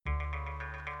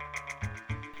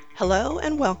Hello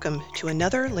and welcome to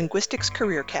another Linguistics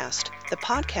Career Cast, the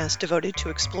podcast devoted to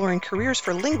exploring careers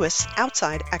for linguists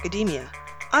outside academia.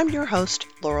 I'm your host,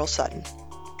 Laurel Sutton.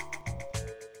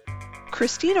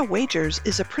 Kristina Wagers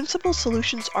is a Principal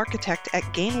Solutions Architect at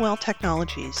Gainwell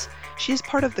Technologies. She is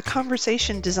part of the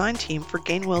conversation design team for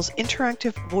Gainwell's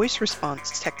interactive voice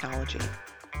response technology.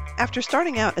 After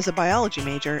starting out as a biology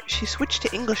major, she switched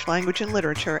to English language and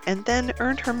literature and then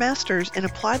earned her master's in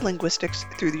applied linguistics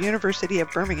through the University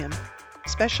of Birmingham,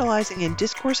 specializing in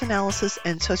discourse analysis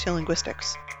and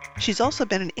sociolinguistics. She's also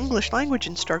been an English language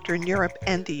instructor in Europe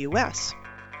and the US.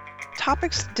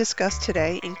 Topics discussed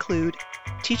today include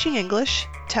teaching English,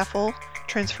 TEFL,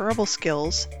 transferable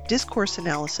skills, discourse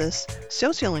analysis,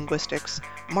 sociolinguistics,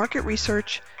 market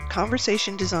research,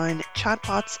 conversation design,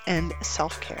 chatbots, and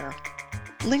self-care.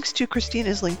 Links to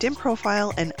Kristina's LinkedIn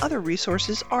profile and other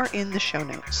resources are in the show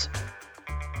notes.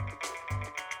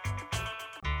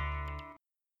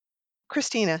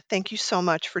 Kristina, thank you so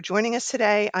much for joining us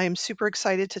today. I am super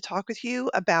excited to talk with you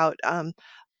about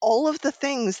all of the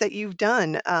things that you've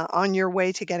done on your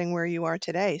way to getting where you are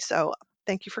today. So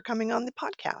thank you for coming on the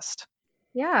podcast.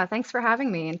 Yeah, thanks for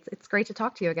having me. It's great to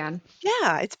talk to you again.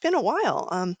 Yeah, it's been a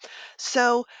while.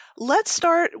 So let's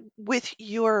start with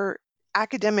your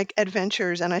academic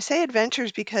adventures. And I say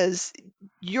adventures because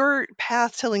your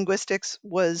path to linguistics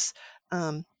was,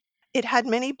 it had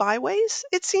many byways,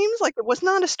 it seems like it was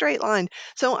not a straight line.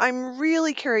 So I'm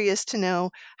really curious to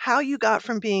know how you got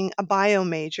from being a bio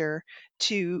major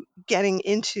to getting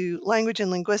into language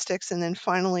and linguistics and then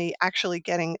finally actually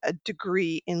getting a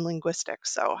degree in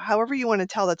linguistics. So however you want to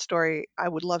tell that story, I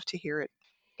would love to hear it.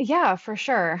 Yeah, for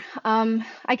sure.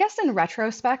 I guess in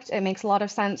retrospect, it makes a lot of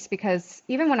sense because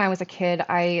even when I was a kid,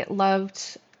 I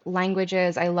loved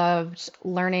languages. I loved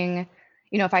learning.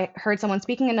 If I heard someone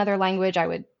speaking another language, I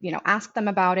would, ask them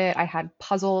about it. I had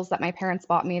puzzles that my parents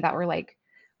bought me that were like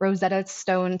Rosetta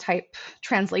Stone type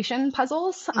translation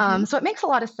puzzles. Mhm. So it makes a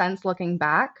lot of sense looking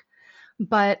back.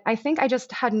 But I think I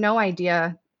just had no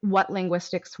idea what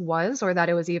linguistics was or that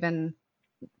it was even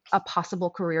a possible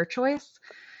career choice.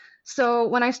 So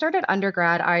when I started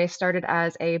undergrad, I started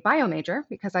as a bio major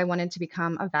because I wanted to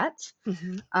become a vet.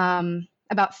 Mhm.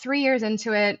 About 3 years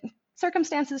into it,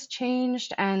 circumstances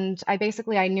changed, and I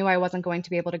knew I wasn't going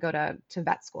to be able to go to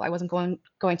vet school. I wasn't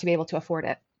going to be able to afford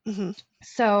it. Mhm.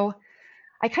 So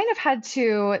I kind of had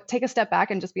to take a step back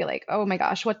and just be like, oh my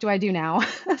gosh, what do I do now?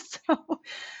 So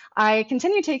I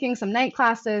continued taking some night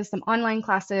classes, some online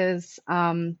classes,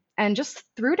 and just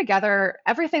threw together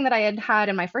everything that I had had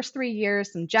in my first 3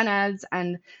 years, some gen eds,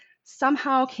 and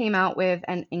somehow came out with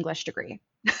an English degree.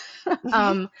 Mhm.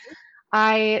 um,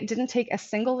 I didn't take a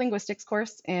single linguistics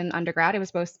course in undergrad. It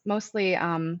was mostly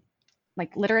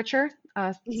like literature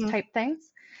Mhm. type things.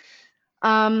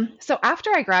 So after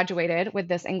I graduated with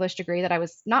this English degree that I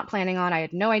was not planning on, I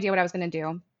had no idea what I was going to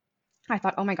do. I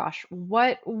thought, oh my gosh,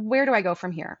 where do I go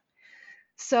from here?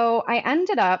 So I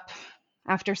ended up,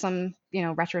 after some,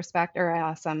 retrospect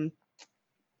or some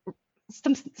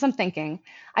thinking,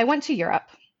 I went to Europe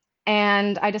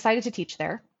and I decided to teach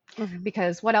there Mhm.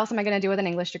 because what else am I going to do with an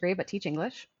English degree but teach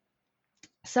English?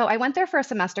 So I went there for a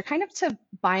semester, kind of to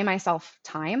buy myself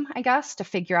time, I guess, to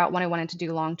figure out what I wanted to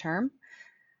do long term.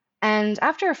 And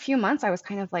after a few months, I was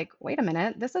kind of like, wait a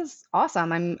minute, this is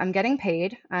awesome. I'm getting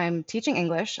paid. I'm teaching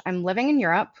English. I'm living in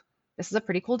Europe. This is a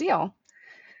pretty cool deal.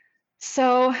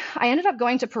 So I ended up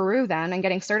going to Peru then and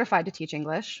getting certified to teach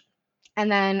English,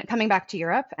 and then coming back to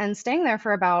Europe and staying there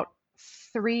for about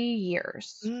 3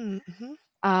 years,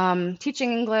 Mhm.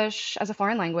 teaching English as a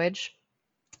foreign language.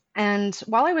 And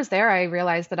while I was there, I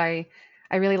realized that I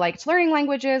really liked learning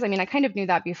languages. I mean, I kind of knew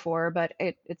that before, but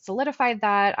it solidified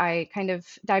that. I kind of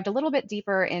dived a little bit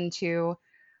deeper into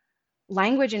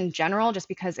language in general, just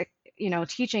because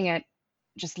teaching it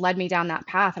just led me down that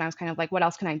path. And I was kind of like, what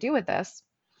else can I do with this?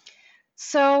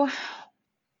 So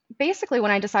basically, when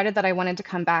I decided that I wanted to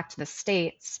come back to the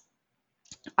States,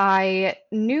 I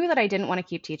knew that I didn't want to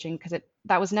keep teaching because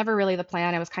that was never really the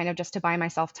plan. It was kind of just to buy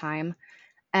myself time.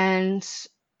 And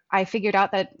I figured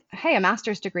out that, hey, a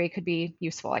master's degree could be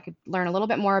useful. I could learn a little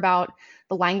bit more about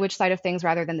the language side of things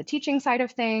rather than the teaching side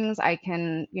of things. I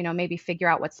can, maybe figure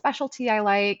out what specialty I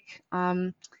like.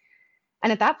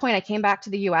 And at that point, I came back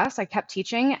to the US, I kept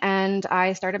teaching, and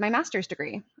I started my master's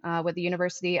degree with the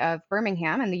University of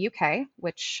Birmingham in the UK,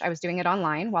 which I was doing it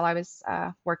online while I was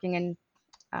working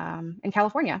in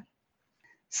California.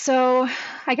 So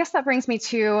I guess that brings me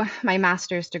to my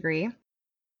master's degree.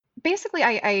 Basically,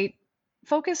 I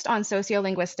focused on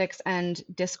sociolinguistics and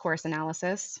discourse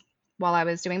analysis while I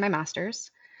was doing my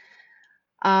master's.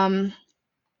 And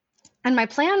my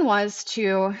plan was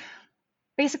to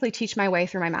basically teach my way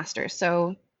through my master's.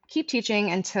 So keep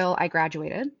teaching until I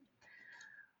graduated.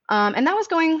 And that was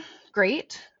going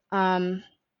great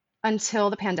until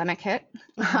the pandemic hit.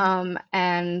 Hmm.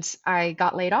 And I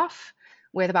got laid off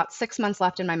with about 6 months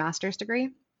left in my master's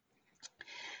degree.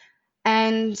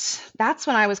 And that's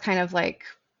when I was kind of like,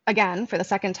 again, for the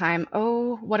second time,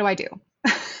 oh, what do I do?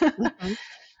 Hmm.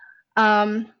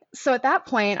 So at that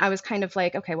point, I was kind of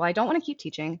like, okay, well, I don't want to keep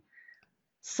teaching.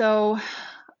 So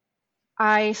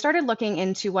I started looking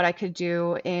into what I could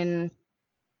do in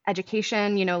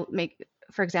education,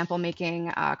 for example,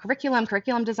 making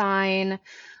curriculum design,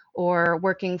 or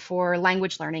working for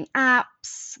language learning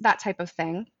apps, that type of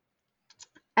thing.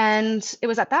 And it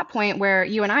was at that point where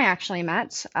you and I actually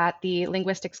met at the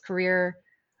Linguistics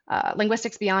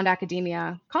Beyond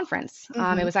Academia conference. It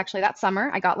Hmm. was actually that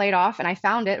summer. I got laid off and I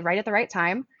found it right at the right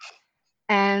time.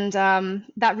 And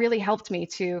that really helped me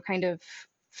to kind of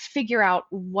figure out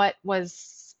what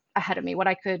was ahead of me, what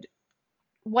I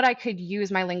could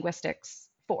use my linguistics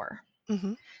for.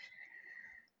 Hmm.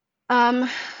 Um,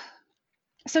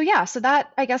 so yeah, so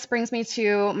that I guess brings me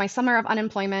to my summer of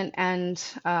unemployment and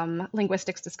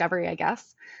linguistics discovery, I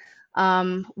guess,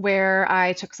 where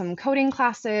I took some coding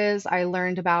classes. I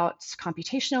learned about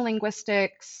computational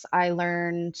linguistics. I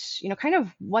learned, kind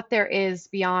of what there is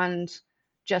beyond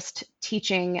just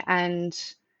teaching and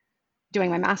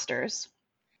doing my master's.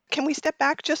 Can we step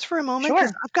back just for a moment?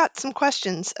 Because Sure. I've got some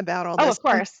questions about all Oh, this. of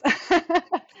course.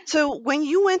 So when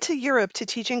you went to Europe to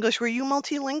teach English, were you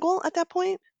multilingual at that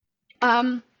point?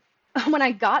 um, when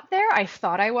I got there, I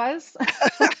thought I was.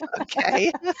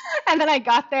 Okay. And then I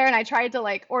got there and I tried to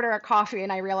like order a coffee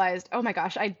and I realized, oh my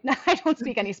gosh, I don't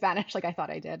speak any Spanish like I thought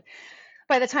I did.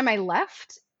 By the time I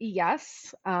left,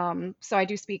 yes. So I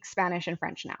do speak Spanish and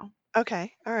French now.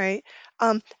 Okay. All right.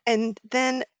 And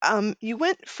then you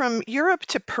went from Europe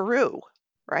to Peru,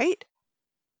 right?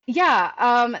 Yeah,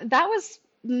 that was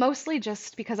mostly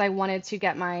just because I wanted to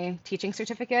get my teaching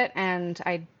certificate and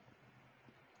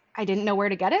I didn't know where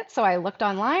to get it, so I looked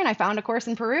online, I found a course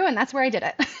in Peru, and that's where I did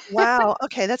it. Wow.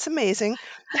 Okay, that's amazing.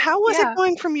 How was it Yeah,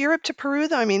 going from Europe to Peru,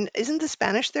 though? I mean, isn't the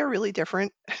Spanish there really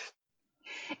different?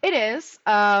 it is.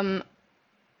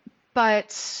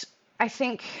 But I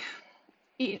think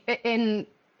in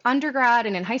undergrad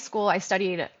and in high school, I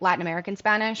studied Latin American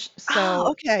Spanish.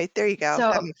 Oh, So, okay. There you go.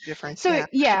 That so, makes a difference. so Yeah.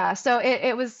 yeah, so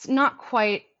it was not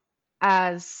quite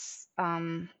as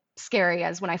scary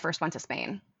as when I first went to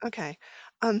Spain. Okay.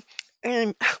 Um,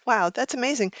 and wow, that's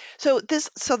amazing. So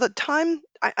the time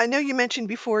I know you mentioned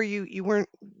before you weren't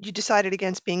you decided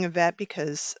against being a vet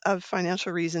because of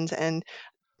financial reasons and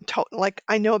like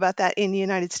I know about that in the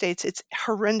United States, it's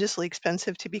horrendously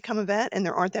expensive to become a vet and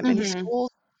there aren't that many Hmm.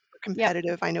 schools that are Yep.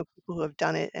 competitive. I know people who have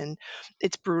done it and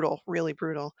it's brutal, really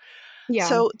brutal.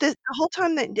 Yeah. So the whole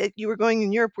time that you were going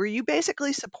in Europe, were you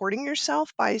basically supporting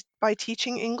yourself by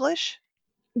teaching English?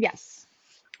 Yes.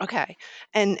 Okay.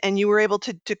 And you were able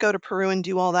to go to Peru and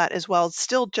do all that as well,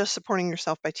 still just supporting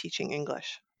yourself by teaching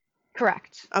English.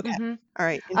 Correct. Okay. All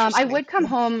right. I Interesting. would come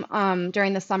home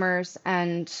during the summers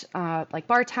and like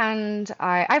bartend.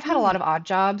 I've had a Mm. lot of odd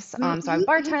jobs. So I Mhm, would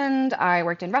mhm. bartend. I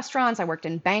worked in restaurants. I worked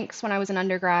in banks when I was an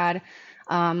undergrad.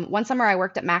 One summer I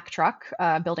worked at Mack Truck,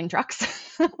 building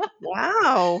trucks.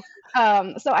 Wow.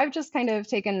 So I've just kind of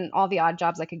taken all the odd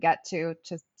jobs I could get to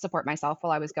support myself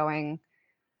while I was going,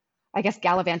 I guess,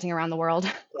 gallivanting around the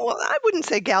world. Well, I wouldn't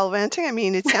say gallivanting. I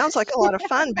mean, it sounds like a lot of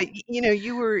fun, but you know,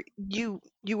 you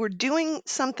were doing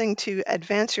something to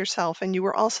advance yourself and you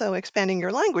were also expanding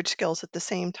your language skills at the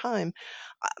same time.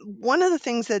 One of the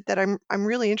things that I'm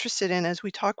really interested in as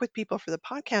we talk with people for the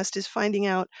podcast is finding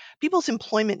out people's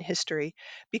employment history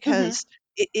Hmm. because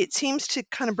it seems to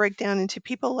kind of break down into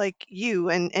people like you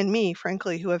and me,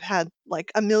 frankly, who have had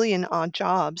like a million odd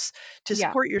jobs to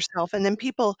Yeah. support yourself, and then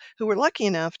people who were lucky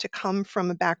enough to come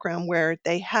from a background where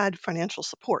they had financial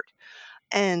support.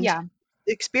 And Yeah.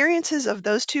 the experiences of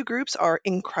those two groups are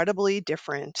incredibly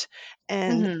different.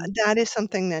 And Hmm. that is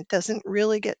something that doesn't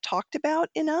really get talked about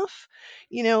enough.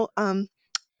 You know,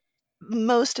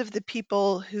 most of the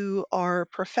people who are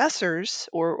professors,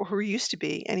 or who used to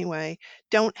be anyway,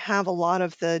 don't have a lot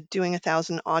of the doing a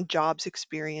thousand odd jobs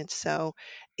experience. So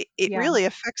it Yeah. really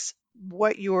affects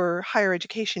what your higher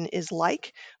education is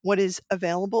like, what is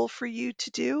available for you to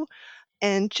do,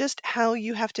 and just how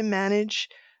you have to manage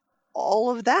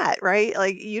all of that, right?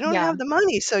 Like you don't Yeah. have the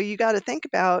money, so you got to think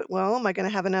about, well, am I going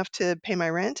to have enough to pay my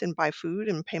rent and buy food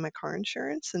and pay my car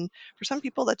insurance? And for some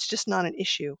people, that's just not an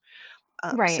issue.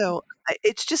 Right.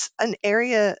 It's just an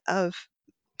area of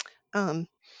um,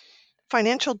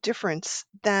 financial difference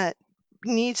that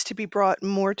needs to be brought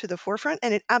more to the forefront,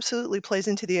 and it absolutely plays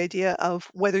into the idea of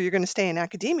whether you're going to stay in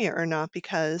academia or not,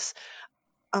 because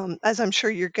as I'm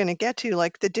sure you're going to get to,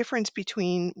 like the difference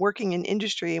between working in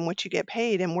industry and what you get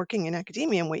paid and working in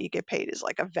academia and what you get paid is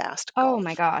like a vast Oh gulf.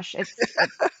 my gosh, it's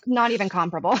not even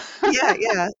comparable. Yeah,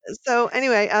 yeah. So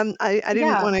anyway, I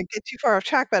didn't Yeah. want to get too far off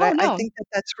track, but Oh, I no. think that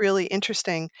that's really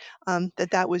interesting,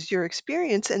 that that was your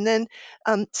experience. And then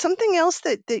something else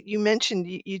that you mentioned,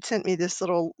 you'd sent me this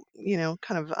little,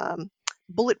 kind of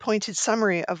bullet pointed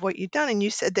summary of what you'd done, and you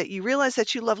said that you realized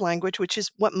that you love language, which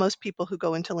is what most people who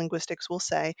go into linguistics will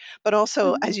say. But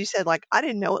also, Mhm. as you said, like I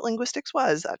didn't know what linguistics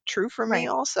was. True for me Right.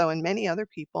 also, and many other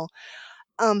people.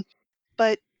 Um,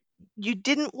 but you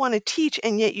didn't want to teach,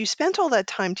 and yet you spent all that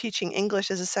time teaching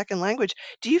English as a second language.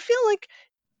 Do you feel like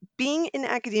being in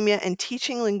academia and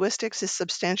teaching linguistics is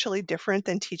substantially different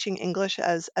than teaching English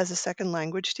as a second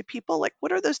language to people? Like,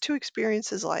 what are those two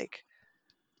experiences like?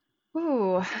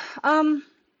 Ooh, um,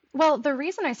 well, the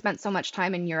reason I spent so much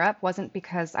time in Europe wasn't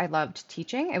because I loved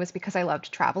teaching, it was because I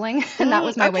loved traveling, and that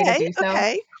was my way to Okay, do so.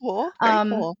 okay, cool, very Um,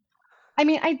 cool. I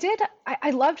mean,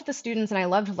 I loved the students and I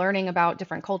loved learning about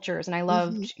different cultures and I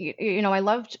Mhm, loved, I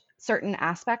loved certain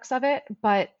aspects of it,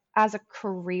 but as a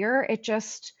career, it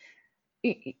just,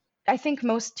 I I think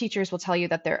most teachers will tell you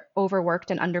that they're overworked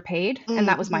and underpaid, and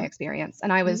that was my mhm, experience.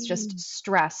 And I was just mm,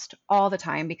 stressed all the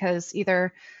time because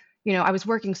either, I was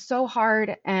working so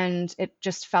hard and it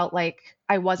just felt like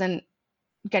I wasn't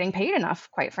getting paid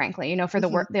enough, quite frankly, for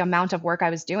mhm, the amount of work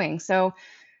I was doing. So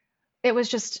it was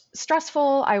just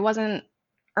stressful. I wasn't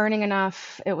earning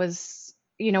enough. It was,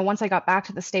 once I got back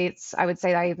to the States, I would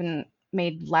say I even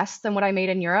made less than what I made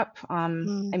in Europe.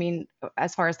 mm, I mean,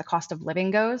 as far as the cost of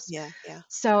living goes. yeah, yeah.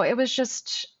 So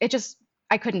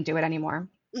I couldn't do it anymore.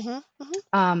 Mhm, mhm,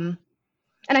 Um,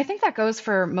 and I think that goes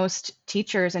for most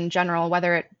teachers in general,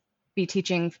 whether it be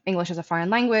teaching English as a foreign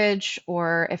language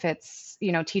or if it's,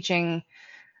 teaching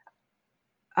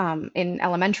in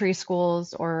elementary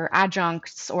schools or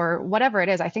adjuncts or whatever it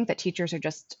is. I think that teachers are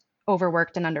just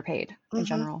overworked and underpaid in mhm.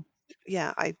 general.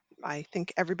 Yeah, I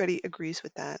think everybody agrees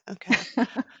with that. Okay.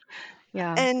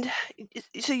 Yeah. And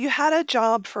so you had a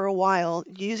job for a while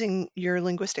using your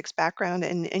linguistics background,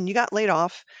 and you got laid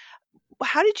off.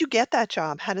 How did you get that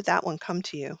job? How did that one come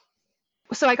to you?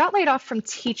 So I got laid off from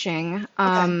teaching.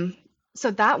 Okay.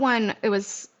 So that one, it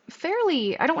was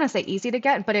fairly, I don't want to say easy to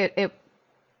get, but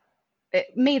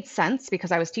it made sense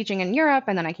because I was teaching in Europe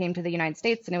and then I came to the United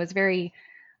States and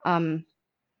um,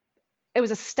 it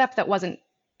was a step that wasn't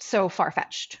so far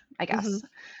fetched, I Mhm. guess.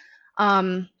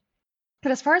 Um,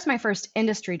 but as far as my first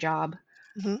industry job,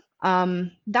 Mhm.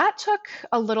 that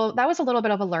was a little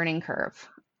bit of a learning curve.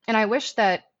 And I wish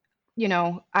that,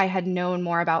 I had known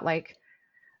more about like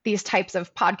these types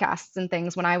of podcasts and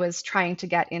things when I was trying to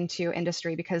get into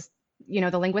industry because,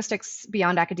 the Linguistics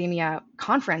Beyond Academia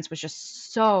conference was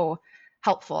just so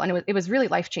helpful. And it was really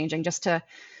life changing just to,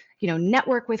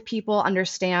 network with people,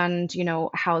 understand,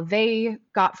 how they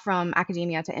got from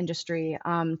academia to industry,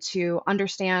 to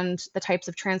understand the types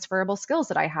of transferable skills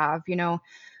that I have.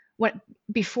 What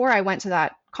Before I went to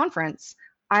that conference,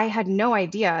 I had no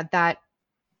idea that.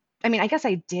 I mean, I guess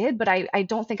I did, but I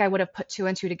don't think I would have put two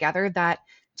and two together that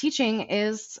teaching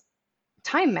is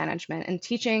time management and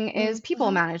teaching is Mm,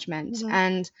 people mhm. management. Mhm.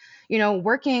 And,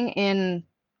 working in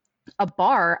a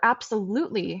bar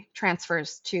absolutely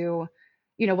transfers to,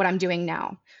 what I'm doing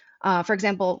now. For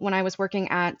example, when I was working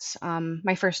at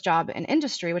my first job in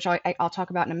industry, which I'll talk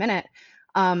about in a minute,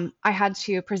 I had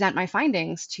to present my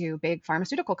findings to big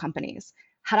pharmaceutical companies.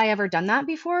 Had I ever done that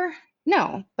before?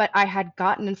 No, but I had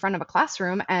gotten in front of a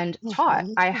classroom and taught.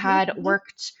 Mhm. I Mhm. had Mhm.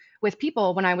 worked with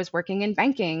people when I was working in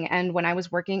banking and when I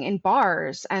was working in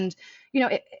bars. And,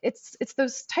 it's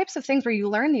those types of things where you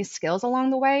learn these skills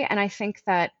along the way. And I think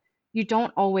that you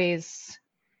don't always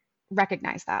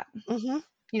recognize that. Mhm.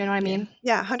 You know what I Yeah. mean?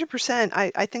 Yeah, 100%.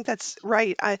 I think that's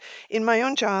right. In my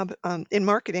own job, in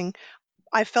marketing,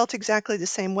 I felt exactly the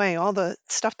same way. All the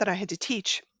stuff that I had to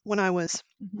teach when I was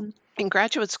Mhm. in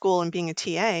graduate school and being a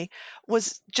TA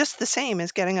was just the same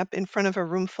as getting up in front of a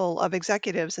room full of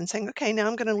executives and saying, "Okay, now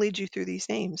I'm going to lead you through these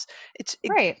names."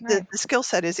 Right, right. The skill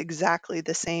set is exactly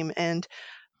the same, and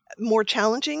more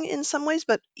challenging in some ways,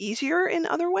 but easier in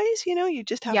other ways. You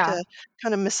just have Yeah. to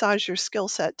kind of massage your skill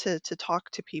set to talk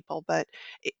to people. But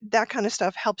that kind of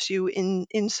stuff helps you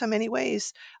in so many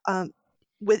ways, um,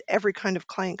 with every kind of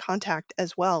client contact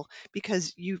as well,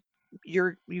 because you've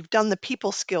done the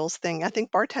people skills thing. I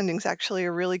think bartending is actually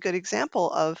a really good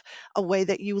example of a way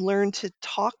that you learn to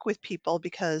talk with people,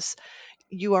 because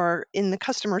you are in the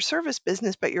customer service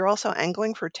business, but you're also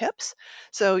angling for tips.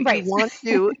 So Right. you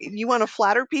want to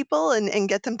flatter people and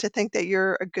get them to think that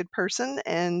you're a good person,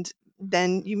 and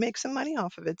then you make some money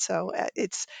off of it. So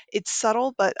it's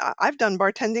subtle, but I've done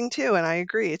bartending too, and I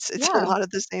agree. It's a Yeah. lot of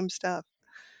the same stuff.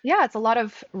 Yeah, it's a lot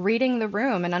of reading the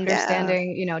room and Yeah.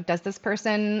 understanding, does this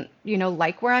person,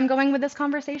 like where I'm going with this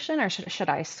conversation, or should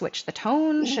I switch the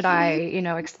tone? Should I,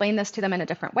 Hmm. explain this to them in a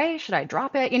different way? Should I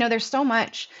drop it? There's so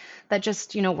much that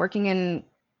just, working in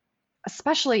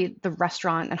especially the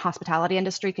restaurant and hospitality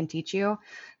industry can teach you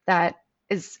that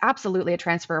is absolutely a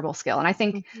transferable skill. And I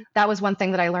think Hmm. that was one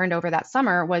thing that I learned over that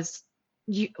summer was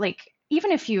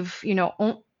even if you've,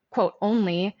 quote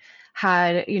only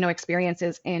had,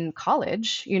 experiences in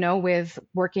college, with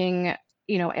working,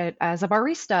 as a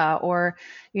barista or,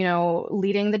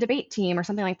 leading the debate team or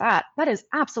something like that, that is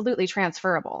absolutely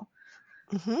transferable.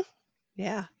 Hmm.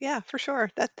 Yeah, yeah, for sure.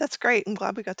 That's great. I'm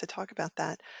glad we got to talk about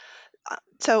that.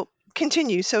 So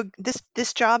continue. So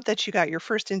this job that you got, your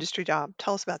first industry job,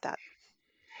 tell us about that.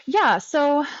 Yeah,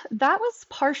 so that was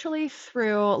partially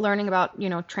through learning about,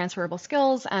 transferable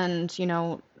skills and,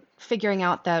 figuring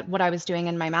out that what I was doing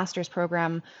in my master's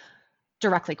program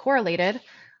directly correlated.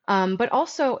 But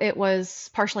also, it was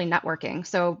partially networking.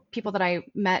 So, people that I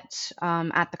met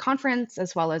at the conference,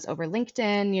 as well as over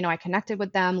LinkedIn, I connected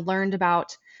with them, learned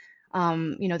about,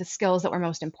 the skills that were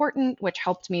most important, which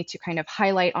helped me to kind of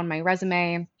highlight on my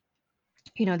resume.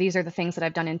 These are the things that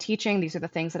I've done in teaching. These are the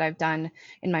things that I've done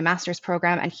in my master's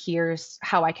program, and here's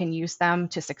how I can use them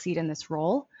to succeed in this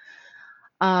role.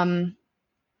 Um,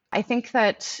 I think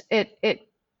that it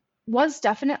was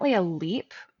definitely a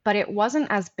leap, but it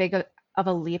wasn't as big of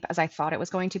a leap as I thought it was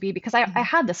going to be because I Mhm.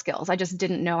 had the skills. I just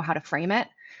didn't know how to frame it.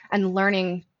 And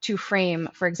learning to frame,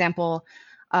 for example,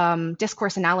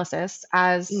 discourse analysis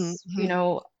as, Mhm.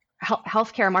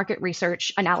 healthcare market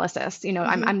research analysis.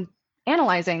 Mhm. I'm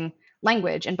analyzing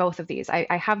language in both of these.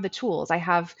 I have the tools. I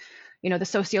have, the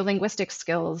sociolinguistic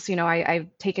skills.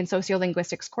 I've taken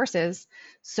sociolinguistics courses.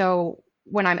 So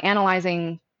when I'm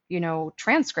analyzing,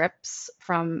 transcripts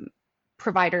from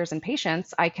providers and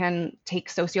patients, I can take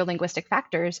sociolinguistic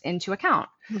factors into account.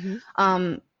 Mhm.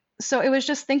 Um, so it was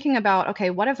just thinking about, okay,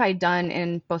 what have I done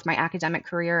in both my academic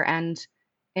career and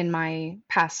in my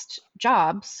past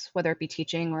jobs, whether it be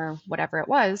teaching or whatever it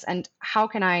was, and how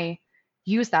can I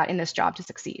use that in this job to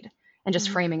succeed? And just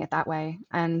Mhm. framing it that way.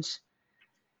 And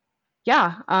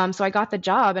yeah, so I got the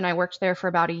job and I worked there for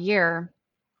about a year,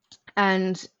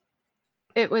 and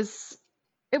it was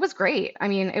it was great. I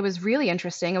mean, it was really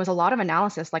interesting. It was a lot of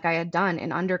analysis like I had done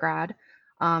in undergrad.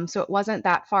 So it wasn't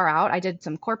that far out. I did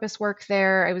some corpus work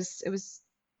there. It was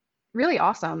really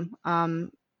awesome.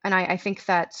 And I think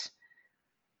that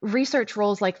research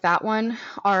roles like that one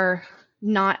are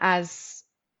not as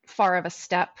far of a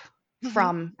step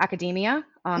Mhm. from academia.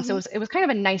 So Mhm. it was kind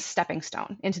of a nice stepping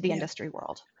stone into the Yeah. industry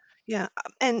world. Yeah.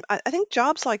 And I think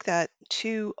jobs like that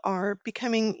too are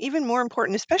becoming even more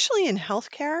important, especially in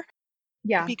healthcare,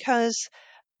 Yeah. because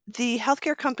the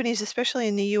healthcare companies, especially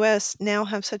in the US, now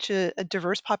have such a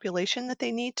diverse population that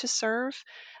they need to serve.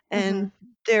 Hmm. And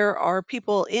there are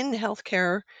people in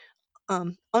healthcare,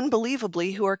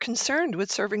 unbelievably, who are concerned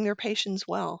with serving their patients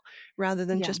well rather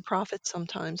than Yeah. just profit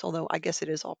sometimes, although I guess it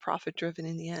is all profit driven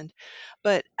in the end.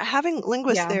 But having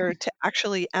linguists Yeah. there to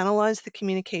actually analyze the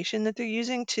communication that they're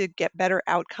using to get better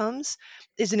outcomes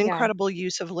is an Yeah. incredible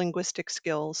use of linguistic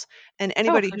skills. And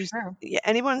Oh, for sure.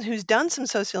 anyone who's done some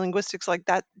sociolinguistics like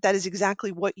that, that is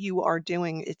exactly what you are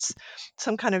doing. It's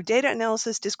some kind of data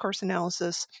analysis, discourse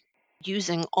analysis,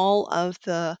 using all of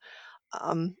the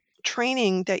um,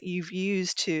 training that you've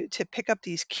used to pick up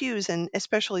these cues and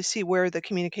especially see where the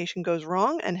communication goes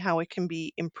wrong and how it can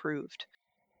be improved.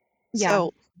 Yeah.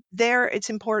 So there, it's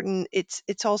important.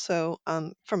 It's also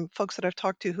from folks that I've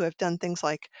talked to who have done things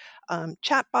like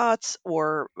chatbots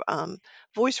or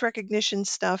voice recognition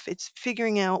stuff. It's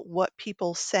figuring out what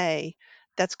people say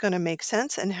that's going to make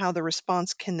sense and how the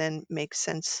response can then make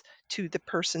sense to the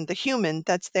person, the human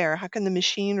that's there. How can the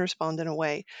machine respond in a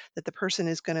way that the person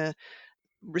is going to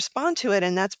respond to it?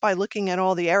 And that's by looking at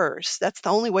all the errors. That's the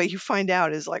only way you find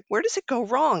out is like, where does it go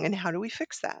wrong and how do we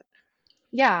fix that?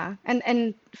 Yeah,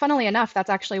 and funnily enough, that's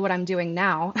actually what I'm doing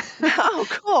now. Oh,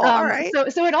 cool. All right.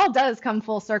 So it all does come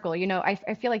full circle. I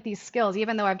feel like these skills,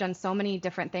 even though I've done so many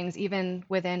different things, even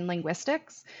within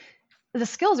linguistics, the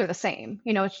skills are the same.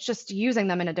 It's just using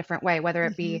them in a different way, whether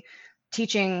it Mhm. be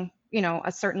teaching,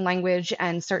 a certain language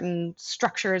and certain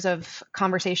structures of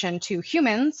conversation to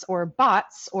humans or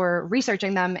bots or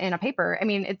researching them in a paper. I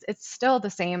mean, it's still the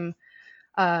same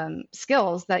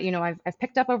skills that I've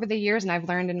picked up over the years and I've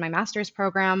learned in my master's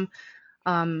program.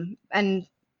 And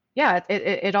yeah,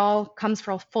 it all comes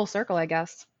full circle, I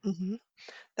guess. Hmm.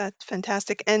 That's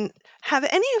fantastic. And have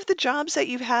any of the jobs that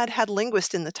you've had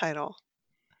linguist in the title?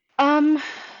 Um,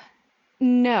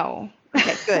 no.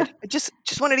 Okay, good. I just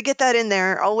wanted to get that in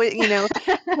there. Always,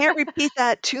 can't repeat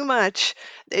that too much.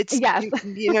 It's Yes.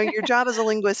 your job as a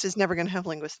linguist is never going to have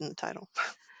linguist in the title.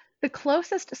 The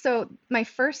closest, so my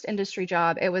first industry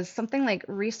job, it was something like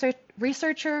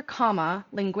researcher, comma,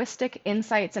 linguistic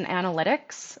insights and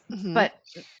analytics, Hmm. but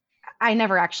I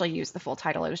never actually used the full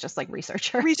title. It was just like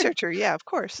researcher. Researcher, yeah, of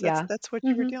course. That's Yeah. that's what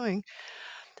you were Hmm. doing.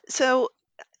 So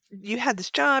you had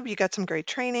this job, you got some great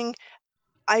training.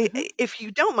 Hmm. If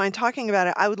you don't mind talking about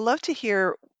it, I would love to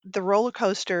hear the roller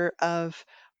coaster of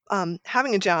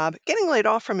having a job, getting laid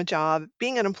off from a job,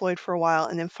 being unemployed for a while,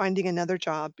 and then finding another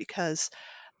job because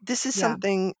this is Yeah.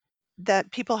 something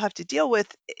that people have to deal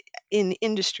with in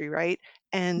industry, right?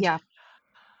 And Yeah.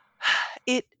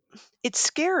 it it's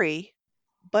scary,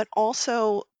 but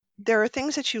also there are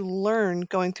things that you learn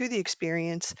going through the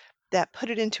experience that put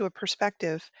it into a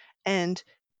perspective, and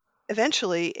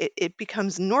eventually it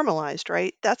becomes normalized,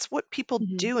 right? That's what people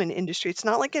Hmm. do in industry. It's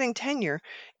not like getting tenure.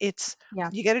 It's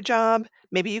Yeah. you get a job,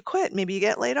 maybe you quit, maybe you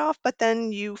get laid off, but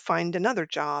then you find another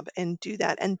job and do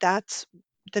that. And that's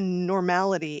the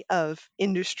normality of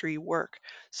industry work.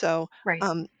 So Right.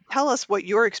 tell us what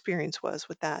your experience was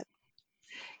with that.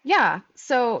 Yeah.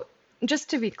 So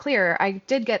just to be clear, I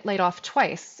did get laid off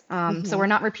twice. So Hmm. we're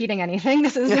not repeating anything.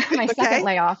 This is my second Okay.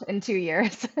 layoff in 2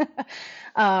 years.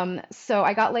 So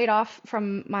I got laid off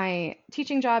from my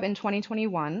teaching job in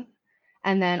 2021.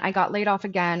 And then I got laid off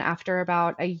again after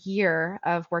about a year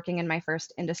of working in my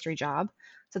first industry job.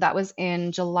 So that was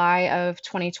in July of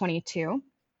 2022.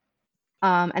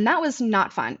 And that was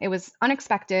not fun. It was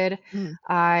unexpected. Mm-hmm.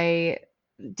 I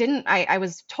I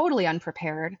was totally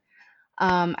unprepared.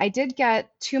 I did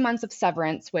get 2 months of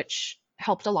severance, which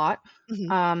helped a lot,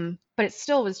 but it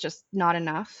still was just not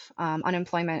enough.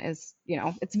 Unemployment is,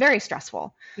 it's very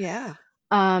stressful. Yeah.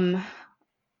 Um,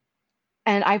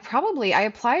 and I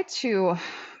applied to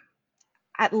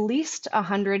at least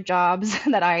 100 jobs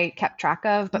that I kept track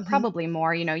of, but Hmm. probably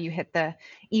more. You hit the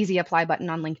easy apply button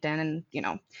on LinkedIn,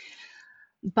 and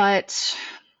but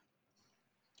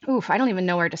oof, I don't even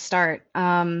know where to start.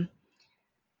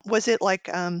 Was it like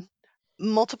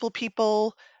multiple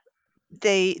people?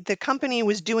 The company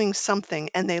was doing something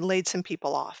and they laid some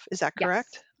people off. Is that correct?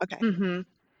 Yes. Okay. Mm-hmm.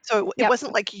 So it Yep.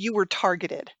 wasn't like you were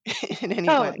targeted in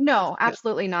any Oh, way. no, Yeah.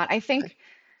 absolutely not. I Okay. think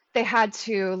they had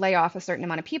to lay off a certain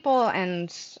amount of people,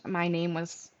 and my name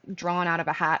was drawn out of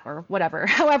a hat or whatever,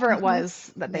 however it Mhm.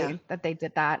 was that Yeah. they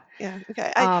did that. Yeah.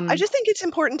 Okay. I Um, just think it's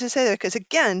important to say that because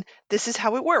again, this is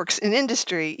how it works in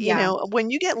industry. yeah,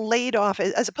 When you get laid off,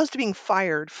 as opposed to being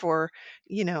fired for,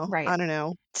 right, I don't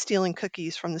know, stealing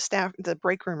cookies from the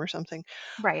break room or something.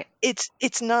 right,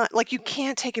 It's not like you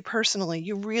can't take it personally.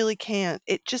 You really can't.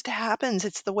 It just happens.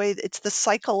 It's the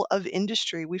cycle of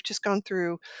industry. We've just gone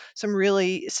through some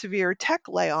really severe tech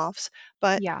layoffs,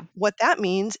 but yeah, what that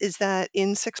means is that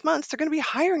in 6 months they're going to be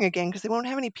hiring again because they won't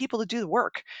have any people to do the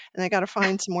work, and they got to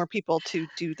find some more people to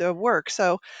do the work.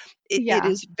 So it yeah,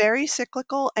 is very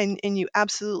cyclical, and you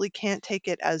absolutely can't take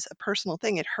it as a personal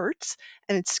thing. It hurts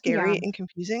and it's yeah. scary and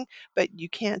confusing, but you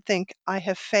can't think I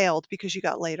have failed because you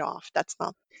got laid off. That's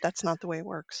not the way it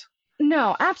works.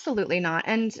 No, absolutely not.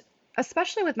 And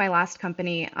especially with my last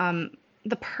company,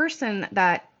 the person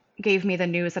that gave me the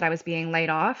news that I was being laid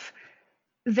off,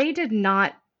 they did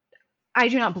not I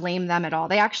do not blame them at all.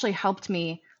 They actually helped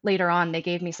me later on. They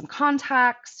gave me some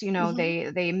contacts, Mhm,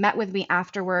 they met with me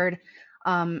afterward.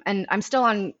 And I'm still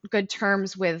on good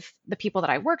terms with the people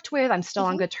that I worked with. I'm still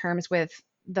on mhm, good terms with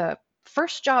the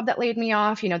first job that laid me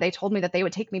off. They told me that they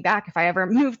would take me back if I ever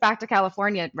moved back to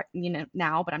California,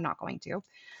 now, but I'm not going to.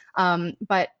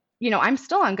 But I'm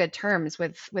still on good terms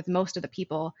with most of the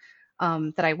people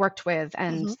that I worked with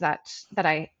and mhm, that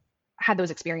I had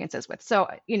those experiences with. So,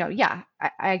 yeah,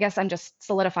 I guess I'm just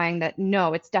solidifying that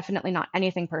no, it's definitely not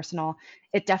anything personal.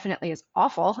 It definitely is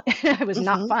awful. It was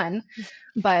not mhm, fun,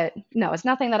 but no, it's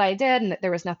nothing that I did, and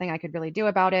there was nothing I could really do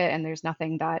about it, and there's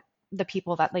nothing that the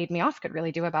people that laid me off could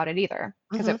really do about it either,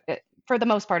 because mhm. for the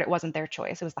most part, it wasn't their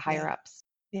choice. It was the Yeah, higher ups.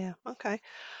 yeah, okay.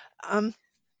 Um,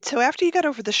 so after you got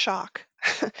over the shock,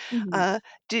 Mhm. uh,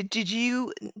 did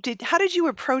you did how did you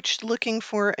approach looking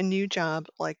for a new job?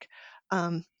 Like,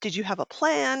 did you have a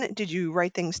plan? Did you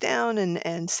write things down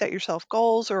and set yourself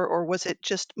goals, or was it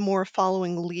just more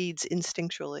following leads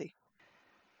instinctually?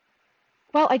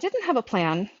 Well, I didn't have a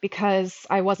plan because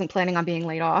I wasn't planning on being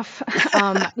laid off.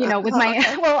 With Oh, my,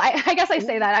 okay. well, I guess I Yeah.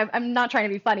 say that I'm not trying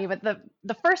to be funny, but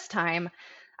the first time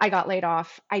I got laid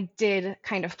off, I did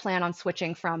kind of plan on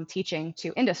switching from teaching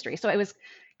to industry. So it was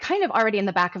kind of already in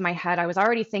the back of my head. I was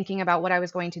already thinking about what I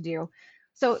was going to do.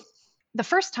 So the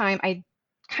first time I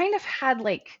kind of had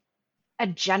like a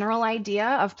general idea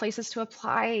of places to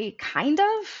apply, kind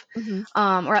of,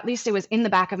 Hmm. or at least it was in the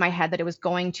back of my head that it was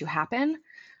going to happen.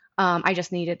 I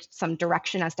just needed some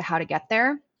direction as to how to get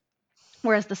there.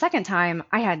 Whereas the second time,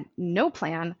 I had no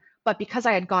plan, but because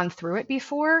I had gone through it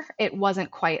before, it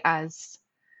wasn't quite as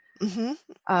Hmm.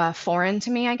 foreign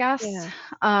to me, I guess. Yeah.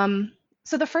 Um,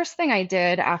 so the first thing I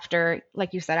did after,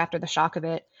 like you said, after the shock of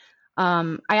it,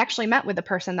 I actually met with the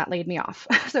person that laid me off.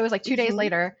 So it was like 2 days Hmm.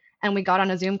 later, and we got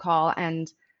on a Zoom call,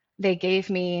 and they gave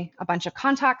me a bunch of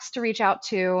contacts to reach out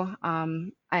to,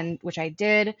 and which I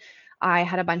did. I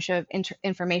had a bunch of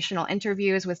informational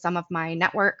interviews with some of my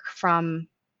network from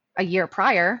a year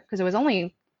prior, because it was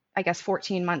only, I guess,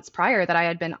 14 months prior that I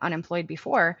had been unemployed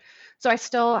before. So I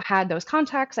still had those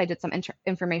contacts. I did some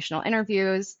informational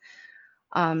interviews,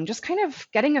 just kind of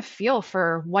getting a feel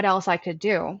for what else I could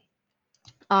do.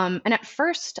 And at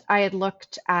first, I had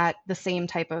looked at the same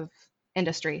type of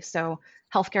industry, so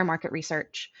healthcare market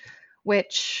research,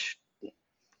 which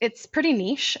it's pretty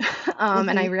niche.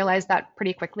 And I Hmm. realized that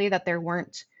pretty quickly that there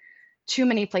weren't too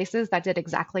many places that did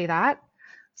exactly that.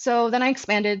 So then I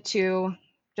expanded to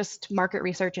just market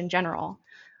research in general.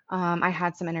 I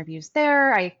had some interviews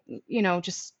there.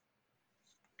 Just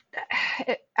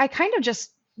I kind of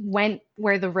just went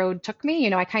where the road took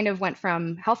me. I kind of went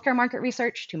from healthcare market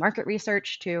research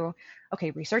to,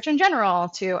 okay, research in general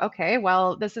to, okay,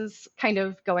 well, this is kind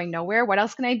of going nowhere. What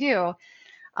else can I do?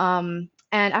 And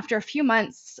after a few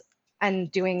months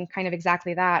and doing kind of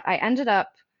exactly that, I ended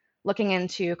up looking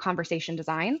into conversation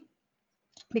design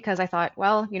because I thought,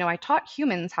 well, I taught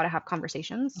humans how to have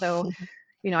conversations, so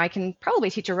I can probably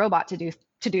teach a robot to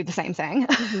do the same thing.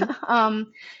 Hmm.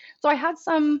 um, so I had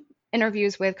some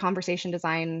interviews with conversation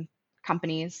design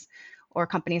companies or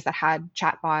companies that had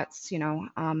chatbots,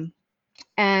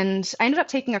 and I ended up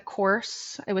taking a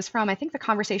course. It was from, I think, the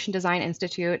Conversation Design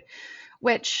Institute,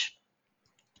 which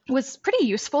was pretty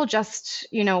useful, just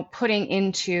putting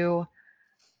into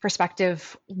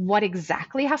perspective what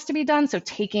exactly has to be done. So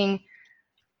taking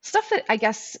stuff that I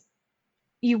guess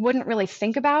you wouldn't really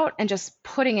think about and just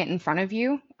putting it in front of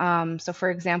you. So, for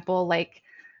example, like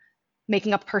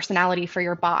making up personality for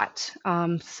your bot.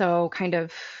 So, kind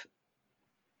of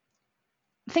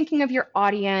thinking of your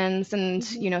audience and,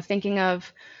 Hmm. thinking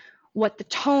of what the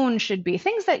tone should be.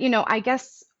 Things that, I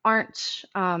guess aren't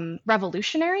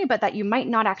revolutionary, but that you might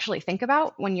not actually think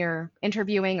about when you're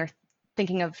interviewing or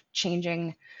thinking of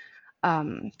changing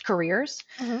careers.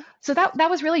 Hmm. So that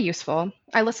was really useful.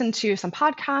 I listened to some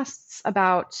podcasts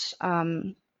about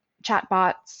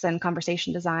chatbots and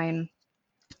conversation design,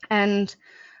 and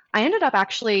I ended up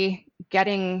actually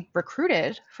getting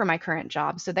recruited for my current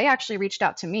job. So they actually reached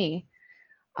out to me.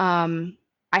 Um,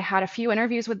 I had a few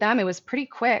interviews with them. It was pretty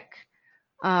quick,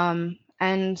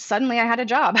 and suddenly I had a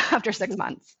job after 6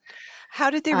 months. How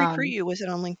did they recruit Um, you? Was it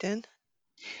on LinkedIn?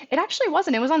 It actually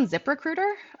wasn't. It was on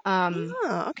ZipRecruiter,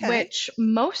 Oh, okay. which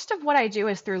most of what I do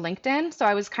is through LinkedIn. So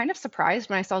I was kind of surprised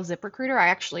when I saw ZipRecruiter. I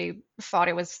actually thought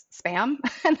it was spam,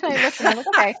 and then I looked and I was like,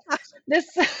 okay,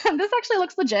 this this actually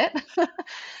looks legit.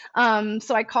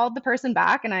 So I called the person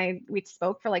back and we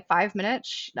spoke for like 5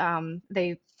 minutes.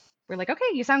 They were like, okay,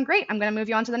 you sound great. I'm going to move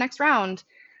you on to the next round.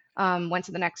 Went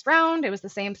to the next round. It was the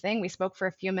same thing. We spoke for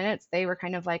a few minutes. They were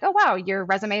kind of like, oh, wow, your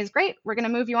resume is great. We're going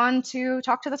to move you on to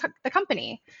talk to the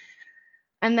company.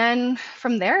 And then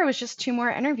from there, it was just two more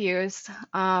interviews.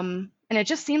 And it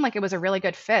just seemed like it was a really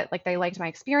good fit. Like they liked my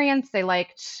experience. They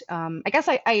liked, I guess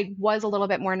I was a little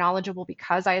bit more knowledgeable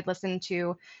because I had listened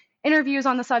to interviews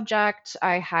on the subject.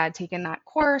 I had taken that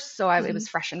course, so it Hmm. was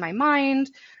fresh in my mind.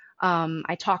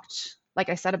 I talked, like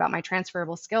I said, about my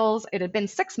transferable skills. It had been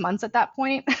 6 months at that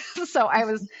point. So I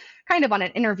was kind of on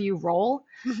an interview role.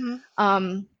 Hmm.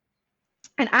 Um,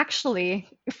 and actually,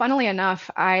 funnily enough,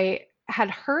 I had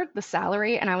heard the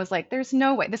salary and I was like, there's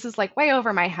no way. This is like way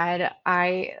over my head.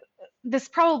 This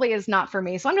probably is not for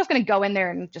me. So I'm just going to go in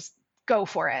there and just go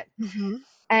for it. Hmm.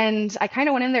 And I kind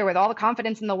of went in there with all the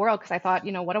confidence in the world because I thought,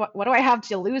 what do I have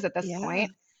to lose at this Yeah.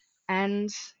 point? And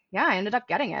yeah, I ended up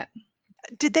getting it.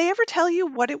 Did they ever tell you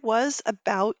what it was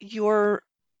about your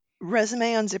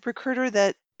resume on ZipRecruiter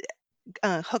that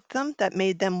hooked them, that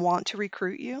made them want to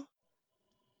recruit you?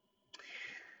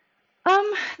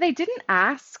 They didn't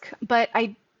ask, but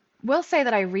I will say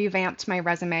that I revamped my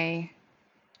resume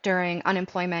during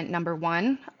unemployment number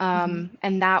one. Hmm.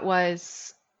 And that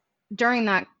was during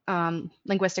that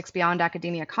Linguistics Beyond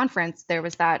Academia conference. There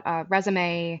was that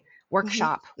resume Hmm.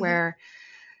 workshop Hmm. where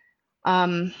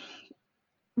um,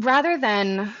 rather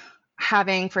than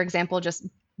having, for example, just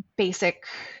basic,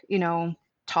 you know,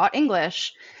 taught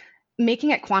English,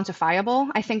 making it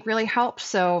quantifiable, I think really helps.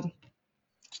 So,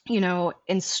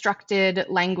 instructed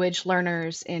language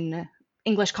learners in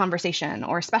English conversation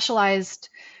or specialized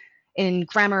in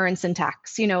grammar and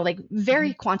syntax, like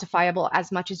Mhm. very quantifiable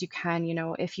as much as you can,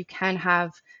 if you can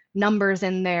have numbers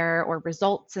in there or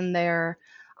results in there.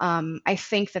 I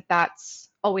think that that's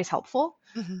always helpful.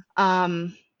 Mhm.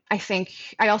 um, I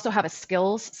think I also have a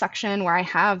skills section where I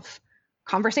have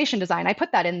conversation design. I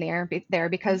put that in there Mhm.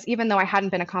 because even though I hadn't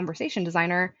been a conversation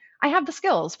designer, I have the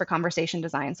skills for conversation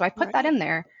design. So I put that Right. in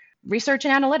there. Research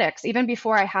and analytics. Even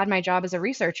before I had my job as a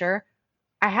researcher,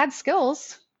 I had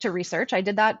skills to research. I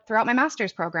did that throughout my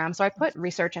master's program. So I put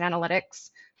research and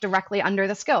analytics directly under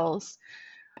the skills.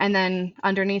 And then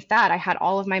underneath that, I had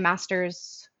all of my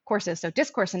master's courses. So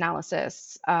discourse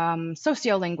analysis,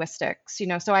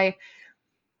 sociolinguistics, so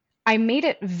I made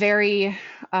it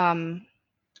um,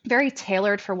 very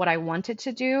tailored for what I wanted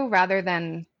to do rather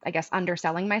than, I guess,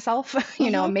 underselling myself,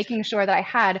 Mhm. making sure that I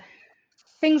had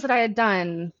things that I had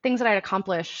done, things that I had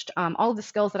accomplished, all of the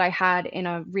skills that I had in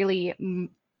a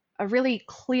really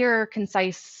clear,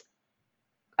 concise,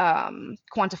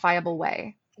 quantifiable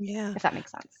way, Yeah. if that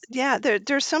makes sense. Yeah,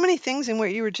 there's so many things in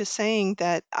what you were just saying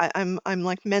that I'm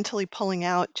like mentally pulling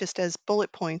out just as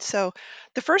bullet points. So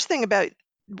the first thing about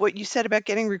what you said about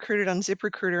getting recruited on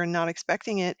ZipRecruiter and not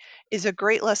expecting it is a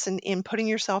great lesson in putting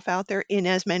yourself out there in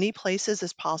as many places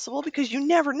as possible because you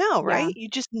never know, Yeah. right? You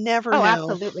just never Oh,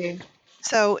 know. absolutely.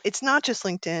 So it's not just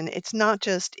LinkedIn, it's not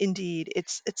just Indeed.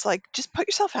 It's like just put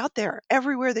yourself out there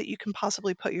everywhere that you can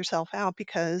possibly put yourself out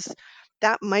because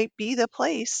that might be the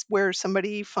place where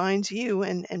somebody finds you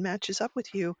and matches up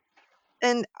with you.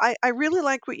 And I really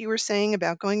like what you were saying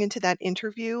about going into that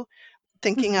interview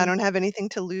thinking I Hmm. don't have anything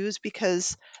to lose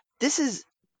because this is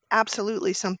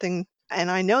absolutely something,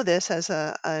 and I know this as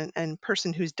a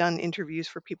person who's done interviews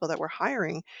for people that we're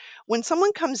hiring. When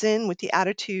someone comes in with the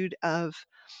attitude of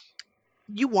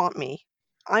you want me.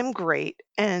 I'm great,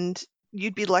 and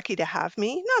you'd be lucky to have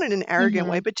me. Not in an arrogant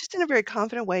way, Hmm. but just in a very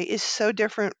confident way is so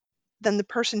different than the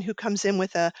person who comes in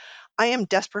with a I am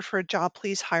desperate for a job,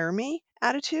 please hire me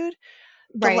attitude.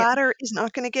 The Right. latter is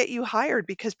not going to get you hired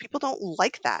because people don't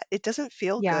like that. It doesn't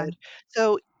feel Yeah. good.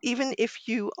 So even if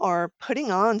you are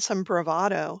putting on some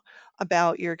bravado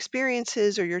about your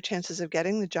experiences or your chances of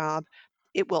getting the job,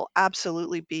 it will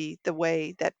absolutely be the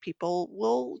way that people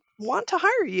will want to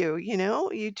hire you.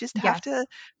 You just have Yes. to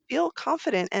feel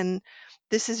confident. And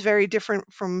this is very different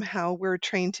from how we're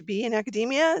trained to be in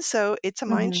academia. So it's a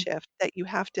mind Hmm. shift that you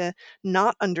have to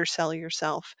not undersell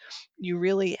yourself. You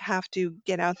really have to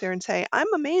get out there and say,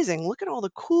 I'm amazing. Look at all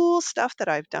the cool stuff that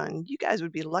I've done. You guys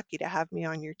would be lucky to have me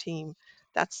on your team.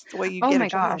 That's the way you Oh get a my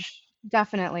job. gosh,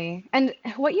 definitely. And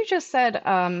what you just said,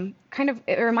 kind of,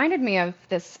 it reminded me of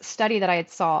this study that I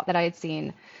had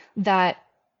seen, that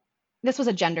this was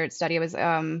a gendered study. It was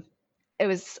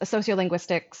a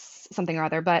sociolinguistics something or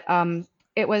other, but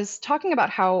it was talking about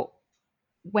how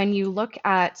when you look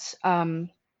at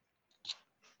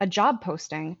a job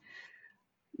posting,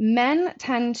 men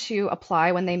tend to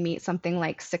apply when they meet something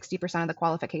like 60% of the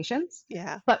qualifications,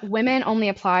 Yeah. but women only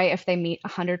apply if they meet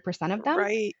 100% of them.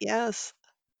 Right. Yes.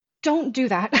 Don't do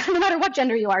that. No matter what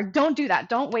gender you are, don't do that.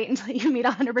 Don't wait until you meet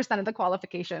 100% of the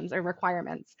qualifications or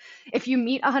requirements. If you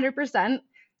meet 100%,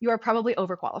 you are probably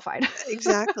overqualified.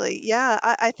 Exactly. Yeah,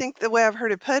 I think the way I've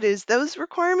heard it put is those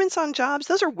requirements on jobs,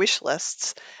 those are wish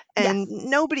lists. And Yes.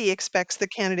 nobody expects the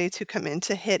candidates who come in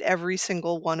to hit every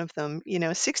single one of them.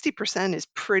 60% is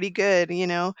pretty good,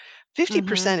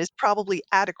 Hmm. 50% is probably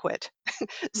adequate.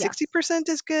 Yes. 60%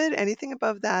 is good. Anything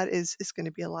above that is going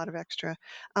to be a lot of extra.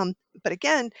 Um, but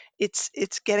again, it's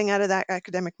getting out of that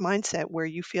academic mindset where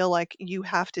you feel like you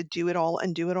have to do it all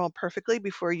and do it all perfectly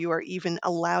before you are even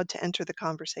allowed to enter the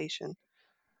conversation.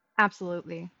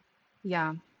 Absolutely.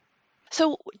 Yeah.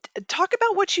 So, talk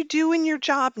about what you do in your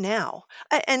job now.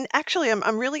 And actually,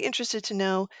 I'm really interested to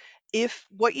know if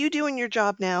what you do in your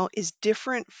job now is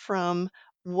different from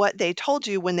what they told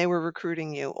you when they were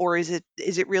recruiting you, or is it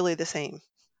really the same?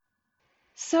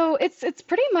 So it's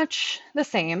pretty much the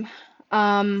same.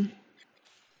 Um,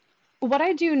 what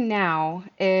I do now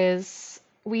is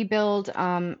we build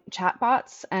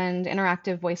chatbots and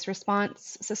interactive voice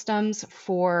response systems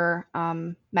for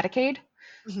Medicaid.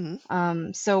 Hmm.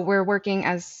 So we're working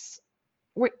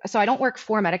so I don't work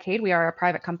for Medicaid. We are a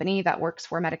private company that works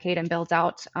for Medicaid and builds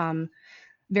out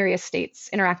various states'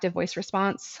 interactive voice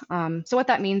response. So what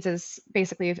that means is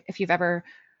basically if you've ever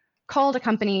called a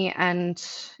company and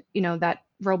that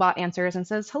robot answers and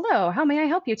says, "Hello, how may I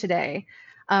help you today?"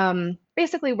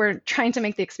 Basically, we're trying to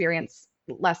make the experience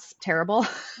less terrible.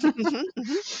 Hmm.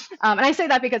 Hmm. And I say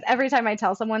that because every time I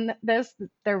tell someone this,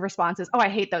 their response is, "Oh, I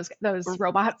hate those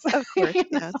robots." Of course, You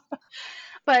know? yes.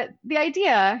 But the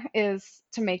idea is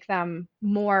to make them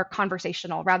more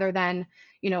conversational rather than,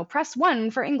 press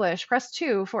one for English, press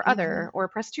two for Hmm. other, or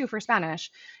press two for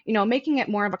Spanish, making it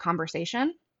more of a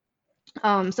conversation.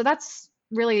 So that's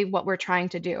really what we're trying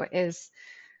to do is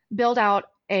build out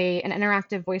an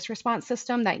interactive voice response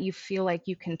system that you feel like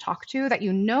you can talk to, that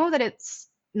you know that it's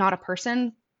not a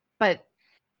person, but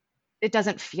it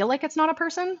doesn't feel like it's not a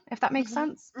person, if that makes Hmm.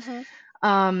 sense. Hmm.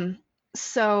 Um,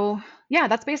 so yeah,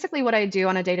 that's basically what I do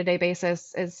on a day-to-day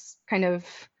basis is kind of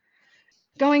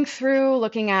going through,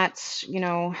 looking at,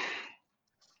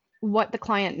 what the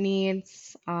client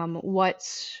needs,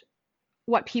 what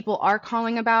people are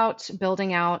calling about,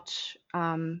 building out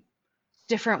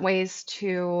different ways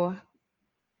to,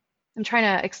 I'm trying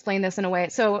to explain this in a way.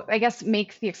 So I guess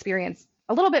make the experience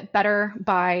a little bit better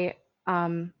by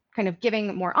kind of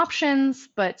giving more options,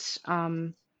 but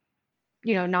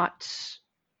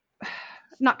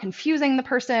not confusing the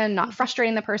person, not Hmm.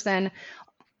 frustrating the person,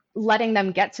 letting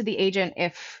them get to the agent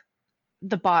if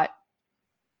the bot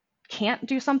can't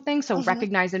do something. So Hmm.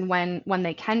 recognizing when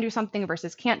they can do something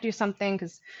versus can't do something,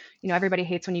 because everybody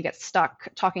hates when you get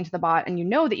stuck talking to the bot and you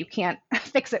know that you can't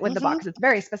fix it with the bot Hmm. because it's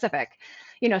very specific.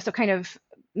 So kind of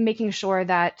making sure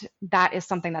that that is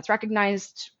something that's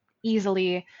recognized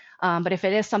easily. But if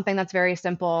it is something that's very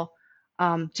simple,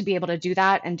 to be able to do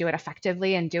that and do it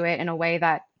effectively and do it in a way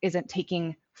that isn't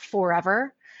taking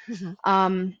forever. Hmm.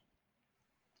 Um,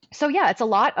 so yeah, it's a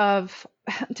lot of,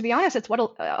 to be honest, it's what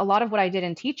a lot of what I did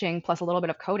in teaching plus a little bit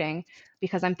of coding,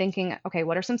 because I'm thinking, okay,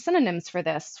 what are some synonyms for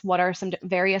this? What are some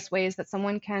various ways that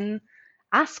someone can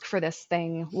ask for this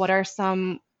thing? What are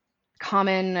some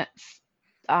common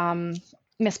um,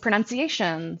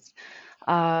 mispronunciations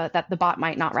that the bot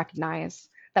might not recognize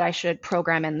that I should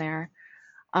program in there?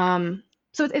 Um,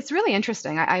 so it's really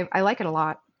interesting. I like it a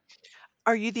lot.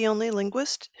 Are you the only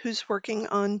linguist who's working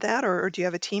on that, or do you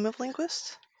have a team of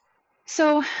linguists?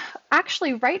 So,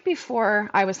 actually, right before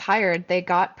I was hired, they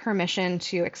got permission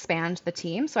to expand the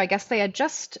team. So, I guess they had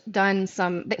just done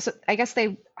so I guess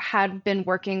they had been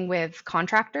working with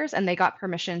contractors and they got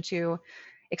permission to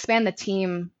expand the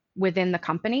team within the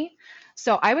company.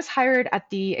 So, I was hired at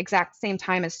the exact same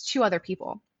time as two other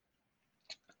people.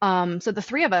 So, the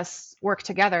three of us work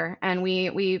together and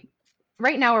we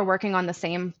right now we're working on the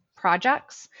same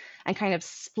projects and kind of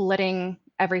splitting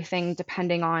everything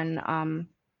depending on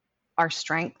our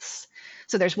strengths.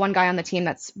 So there's one guy on the team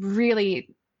that's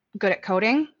really good at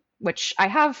coding, which I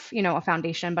have, a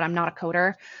foundation, but I'm not a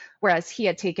coder. Whereas he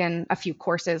had taken a few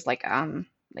courses, like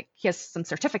he has some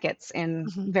certificates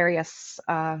in Hmm. various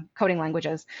coding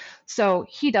languages. So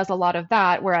he does a lot of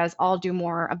that, whereas I'll do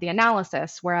more of the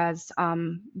analysis. Whereas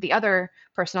the other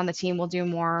person on the team will do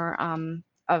more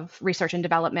of research and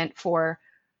development for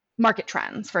market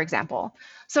trends, for example.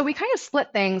 So we kind of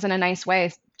split things in a nice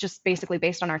way, just basically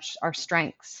based on our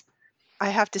strengths. I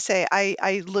have to say,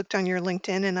 I looked on your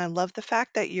LinkedIn and I love the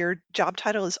fact that your job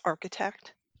title is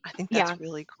architect. I think Yeah, that's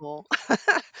really cool.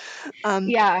 um,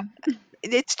 yeah,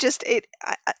 it's just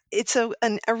it's a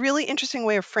really interesting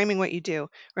way of framing what you do,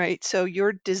 right? So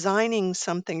you're designing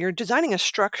something, you're designing a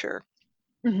structure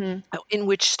hmm in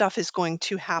which stuff is going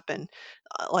to happen.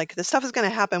 Like the stuff is going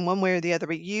to happen one way or the other,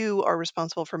 but you are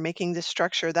responsible for making this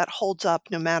structure that holds up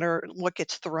no matter what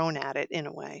gets thrown at it in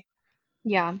a way.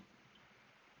 yeah,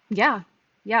 yeah,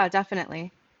 yeah,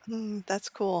 definitely. That's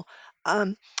cool.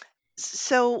 Um,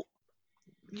 so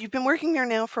you've been working there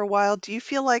now for a while. Do you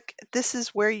feel like this is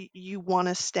where you want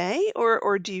to stay,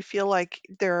 or do you feel like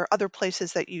there are other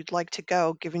places that you'd like to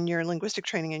go, given your linguistic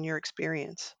training and your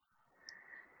experience?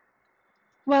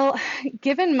 Well,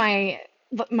 given my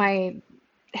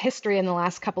history in the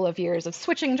last couple of years of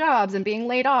switching jobs and being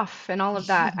laid off and all of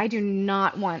that, I do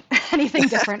not want anything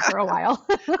different for a while.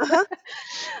 Uh-huh.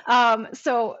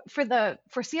 So for the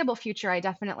foreseeable future, I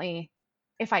definitely,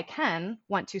 if I can,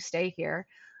 want to stay here.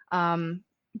 Um,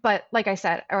 but like I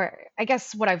said, or I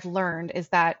guess what I've learned is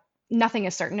that nothing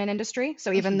is certain in industry.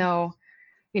 So even Hmm. though,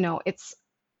 it's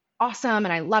awesome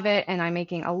and I love it and I'm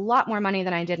making a lot more money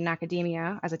than I did in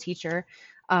academia as a teacher,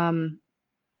 um,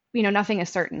 nothing is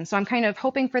certain. So I'm kind of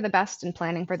hoping for the best and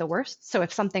planning for the worst. So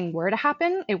if something were to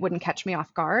happen, it wouldn't catch me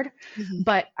off guard. Hmm.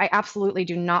 But I absolutely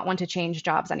do not want to change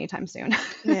jobs anytime soon.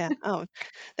 Yeah. Oh,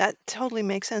 that totally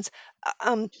makes sense.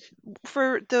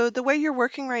 For the way you're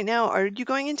working right now, are you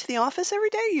going into the office every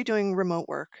day? Or are you doing remote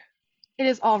work? It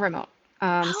is all remote.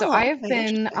 So I Oh, have okay, been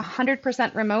interesting.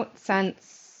 100% remote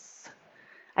since,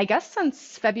 I guess,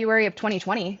 since February of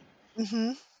 2020.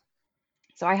 Hmm.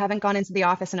 So I haven't gone into the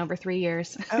office in over 3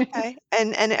 years. Okay.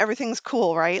 And everything's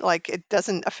cool, right? Like it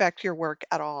doesn't affect your work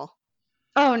at all.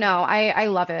 Oh no, I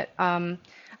love it.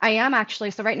 I am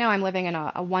actually, so right now I'm living in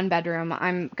a one bedroom.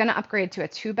 I'm gonna upgrade to a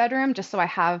two bedroom just so I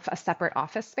have a separate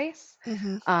office space.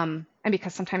 Hmm. And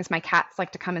because sometimes my cats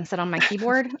like to come and sit on my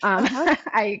keyboard, Uh-huh.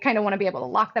 I kind of want to be able to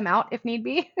lock them out if need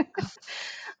be.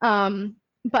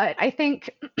 But I think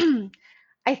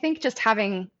I think just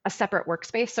having a separate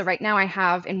workspace. So right now I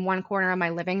have in one corner of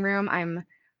my living room, I'm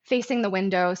facing the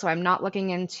window, so I'm not looking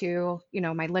into,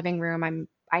 my living room.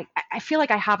 I feel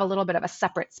like I have a little bit of a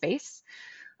separate space.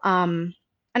 Um,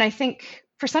 and I think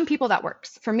for some people that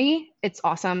works. For me, it's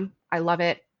awesome. I love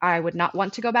it. I would not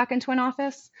want to go back into an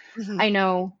office. Hmm. I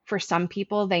know for some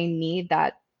people they need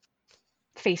that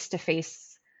face to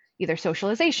face either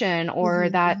socialization or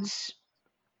Hmm. Hmm. that,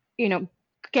 you know,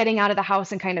 getting out of the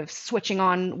house and kind of switching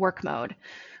on work mode.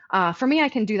 For me, I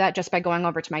can do that just by going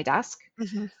over to my desk.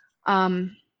 Hmm.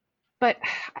 Um, but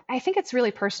I think it's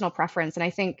really personal preference. And I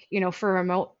think, for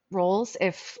remote roles,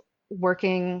 if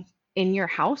working in your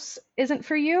house isn't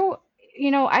for you,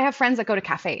 I have friends that go to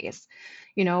cafes,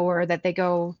 or that they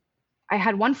go. I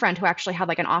had one friend who actually had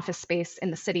like an office space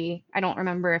in the city. I don't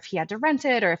remember if he had to rent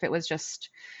it or if it was just,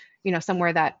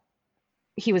 somewhere that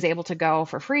he was able to go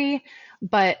for free.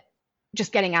 But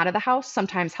just getting out of the house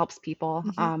sometimes helps people.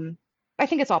 Hmm. I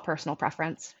think it's all personal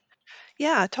preference.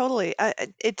 Yeah, totally.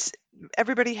 It's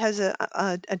everybody has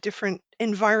a different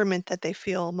environment that they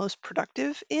feel most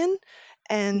productive in,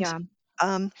 and Yeah.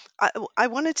 um, I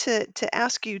wanted to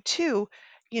ask you too.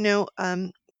 You know,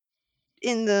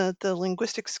 in the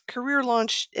linguistics career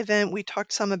launch event, we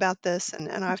talked some about this, and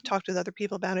I've talked with other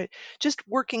people about it, just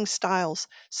working styles.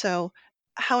 So,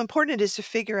 how important it is to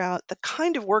figure out the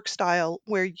kind of work style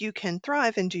where you can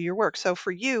thrive and do your work. So,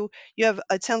 for you, you have,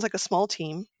 it sounds like a small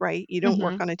team, right? You don't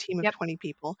work Hmm. on a team of Yep. 20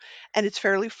 people, and it's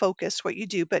fairly focused what you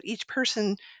do, but each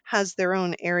person has their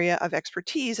own area of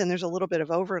expertise, and there's a little bit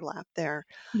of overlap there.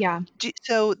 Yeah.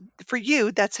 So for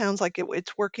you, that sounds like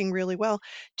it's working really well.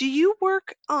 Do you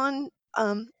work on,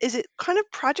 is it kind of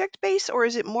project based or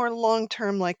is it more long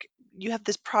term, like you have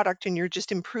this product and you're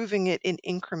just improving it in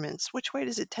increments? Which way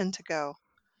does it tend to go?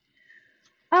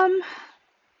 Um,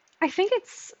 I think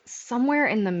it's somewhere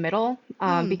in the middle,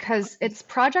 Mm, because okay. it's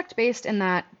project based in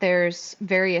that there's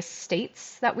various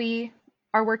states that we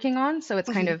are working on. So it's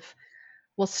kind Hmm. of,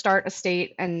 we'll start a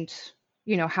state and,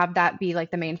 have that be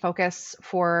like the main focus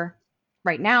for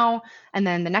right now, and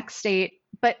then the next state.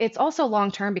 But it's also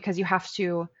long term because you have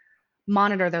to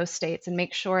monitor those states and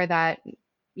make sure that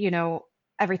you know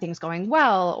everything's going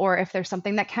well, or if there's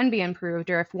something that can be improved,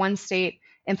 or if one state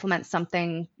implements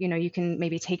something, you can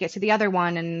maybe take it to the other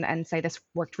one and say this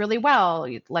worked really well,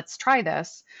 let's try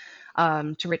this,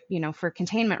 for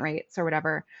containment rates or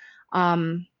whatever.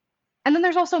 And then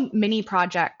there's also mini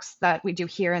projects that we do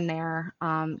here and there,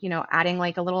 adding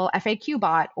like a little FAQ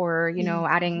bot, or Hmm.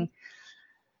 adding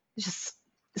just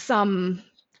some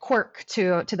quirk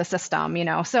to the system,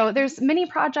 so there's mini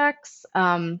projects.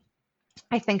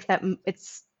 I think that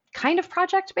it's kind of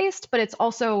project based, but it's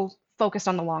also focused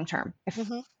on the long term, if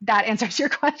Hmm. that answers your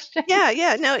question. Yeah,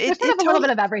 yeah, no, There's kind it of a little totally,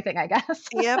 bit of everything, I guess.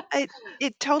 yep,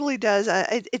 it totally does.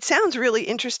 It sounds really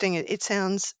interesting. It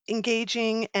sounds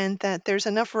engaging, and that there's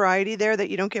enough variety there that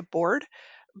you don't get bored,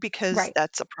 because Right.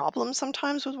 that's a problem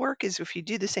sometimes with work, is if you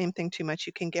do the same thing too much,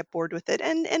 you can get bored with it.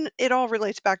 And it all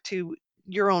relates back to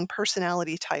your own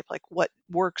personality type, like what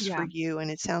works for Yeah. you.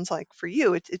 And it sounds like for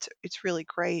you, it's really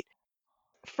great.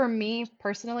 For me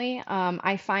personally,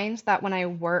 I find that when I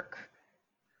work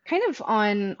kind of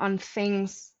on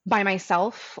things by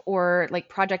myself, or like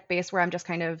project based where I'm just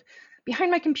kind of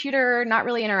behind my computer, not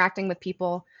really interacting with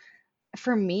people,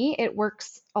 for me, it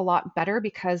works a lot better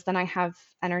because then I have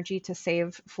energy to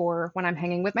save for when I'm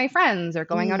hanging with my friends or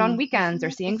going out on Mm, weekends or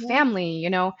mhm, seeing mhm, family,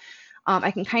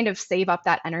 I can kind of save up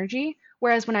that energy.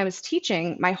 Whereas when I was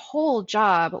teaching, my whole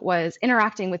job was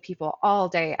interacting with people all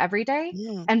day, every day.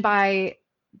 mm, And by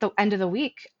the end of the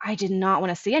week, I did not want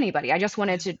to see anybody. I just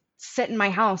wanted yeah, to sit in my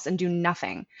house and do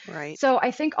nothing. right. So I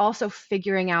think also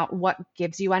figuring out what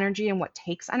gives you energy and what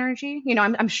takes energy.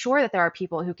 I'm sure that there are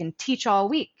people who can teach all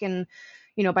week, and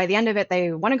by the end of it,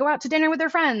 they want to go out to dinner with their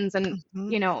friends, and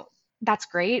Mhm, you know, that's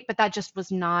great, but that just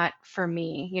was not for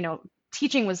me.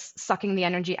 Teaching was sucking the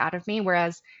energy out of me.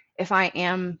 Whereas if I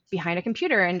am behind a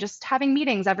computer and just having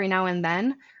meetings every now and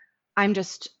then, I'm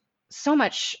just so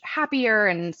much happier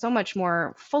and so much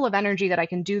more full of energy that I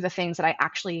can do the things that I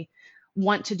actually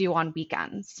want to do on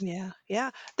weekends. yeah,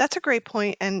 yeah. That's a great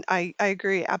point, and I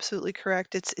agree. Absolutely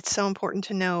correct. It's so important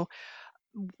to know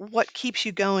what keeps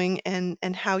you going and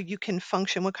how you can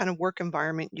function, what kind of work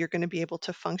environment you're going to be able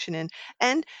to function in.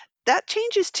 And that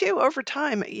changes too over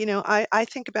time. I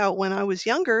think about when I was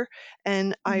younger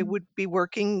and I Mhm. would be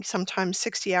working sometimes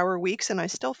 60-hour weeks and I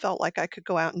still felt like I could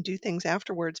go out and do things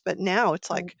afterwards. But now it's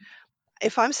Right. like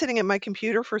if I'm sitting at my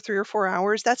computer for 3 or 4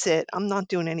 hours, that's it. I'm not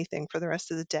doing anything for the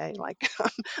rest of the day. Like,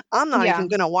 I'm not Yeah. even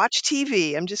gonna watch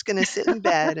TV. I'm just gonna sit in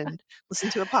bed and listen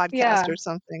to a podcast Yeah. or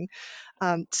something.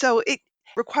 So it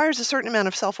requires a certain amount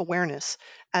of self-awareness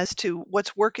as to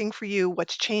what's working for you,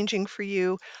 what's changing for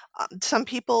you. Some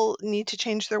people need to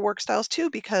change their work styles too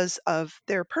because of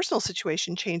their personal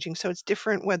situation changing. So it's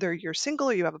different whether you're single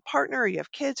or you have a partner or you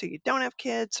have kids or you don't have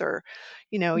kids or,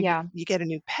 Yeah. you get a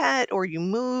new pet or you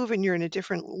move and you're in a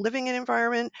different living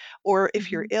environment or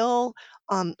if you're Mhm. ill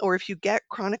or if you get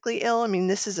chronically ill. I mean,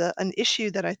 this is an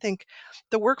issue that I think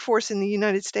the workforce in the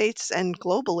United States and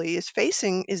globally is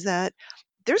facing is that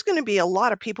there's going to be a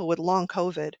lot of people with long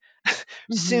COVID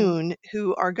Mhm. soon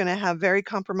who are going to have very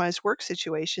compromised work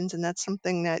situations. And that's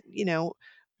something that,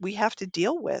 we have to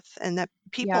deal with and that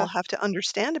people Yeah. have to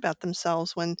understand about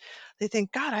themselves when they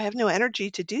think, God, I have no energy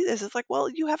to do this. It's like, well,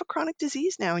 you have a chronic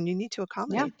disease now and you need to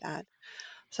Yeah. accommodate that.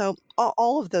 So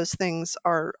all of those things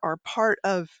are part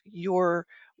of your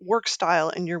work style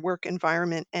and your work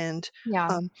environment. And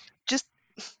Yeah. um, just,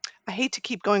 I hate to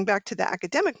keep going back to the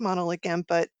academic model again,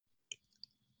 but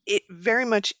it very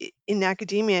much in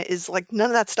academia is like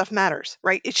none of that stuff matters,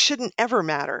 right? It shouldn't ever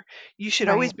matter. You should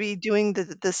always Right. be doing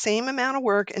the same amount of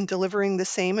work and delivering the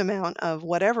same amount of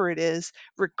whatever it is,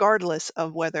 regardless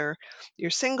of whether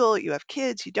you're single, you have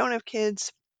kids, you don't have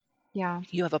kids, Yeah.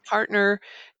 you have a partner,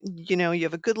 you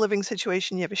have a good living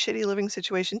situation, you have a shitty living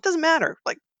situation. It doesn't matter.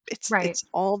 Like Right. it's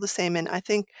all the same. And I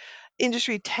think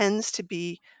industry tends to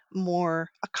be more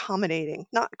accommodating.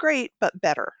 Not great, but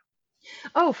better.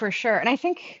 Oh, for sure. And I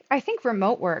think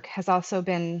remote work has also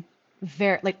been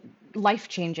very like life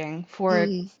changing for,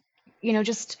 Mm,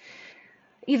 just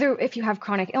either if you have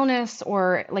chronic illness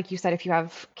or like you said, if you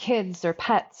have kids or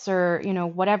pets or,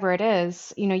 whatever it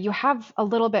is, you have a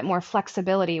little bit more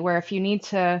flexibility where if you need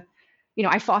to,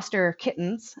 I foster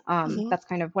kittens. mhm, That's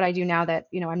kind of what I do now that,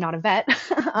 I'm not a vet.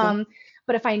 mhm,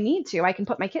 But if I need to, I can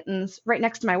put my kittens right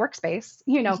next to my workspace,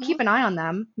 mhm. keep an eye on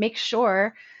them, make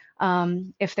sure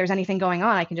if there's anything going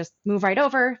on, I can just move right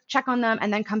over, check on them,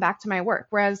 and then come back to my work.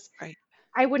 Whereas Right,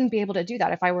 I wouldn't be able to do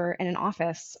that if I were in an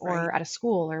office right, or at a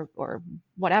school or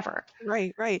whatever.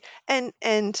 right, right.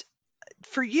 And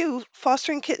for you,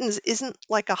 fostering kittens isn't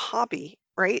like a hobby,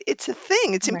 right? It's a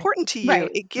thing. It's Right. important to you.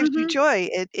 Right. It gives you Mhm. joy.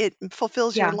 It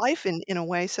fulfills your Yeah. life in a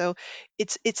way. So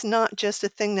it's not just a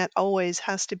thing that always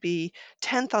has to be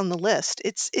 10th on the list.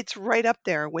 It's right up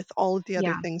there with all of the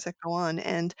other Yeah. things that go on.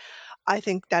 And I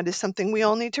think that is something we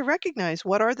all need to recognize.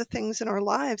 What are the things in our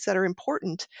lives that are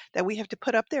important that we have to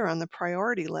put up there on the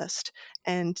priority list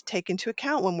and take into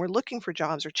account when we're looking for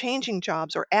jobs or changing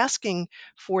jobs or asking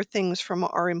for things from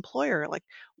our employer? Like,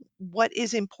 what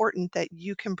is important that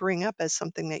you can bring up as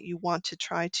something that you want to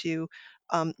try to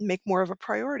make more of a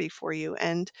priority for you?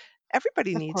 And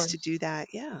everybody Of needs to do course. that.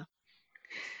 Yeah.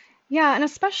 Yeah, and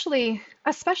especially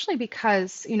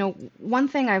because, one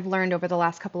thing I've learned over the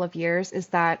last couple of years is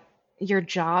that your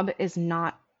job is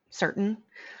not certain.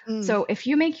 Mm, So if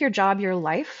you make your job your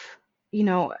life, you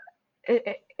know,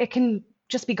 it can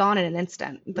just be gone in an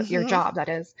instant, your hmm. job, that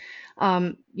is.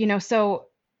 So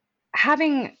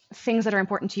having things that are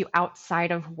important to you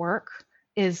outside of work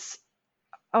is,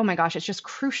 oh my gosh, it's just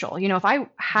crucial. If I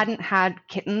hadn't had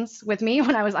kittens with me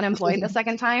when I was unemployed the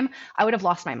second time, I would have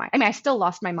lost my mind. I mean, I still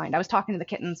lost my mind. I was talking to the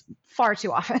kittens far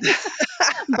too often.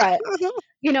 But,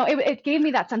 it gave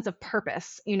me that sense of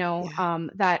purpose, Yeah.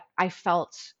 that I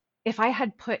felt if I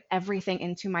had put everything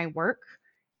into my work,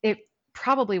 it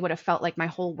probably would have felt like my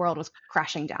whole world was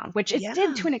crashing down, which it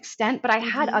did Yeah. to an extent, but I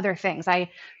had Hmm. other things. I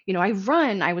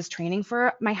was training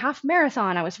for my half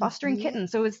marathon, I was fostering Hmm.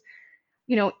 kittens. So it was,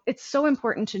 it's so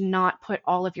important to not put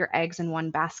all of your eggs in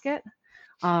one basket.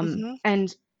 Hmm.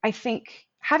 And I think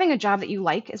having a job that you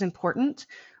like is important,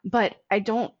 but I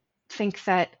don't think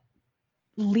that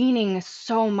leaning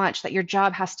so much that your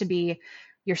job has to be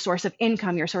your source of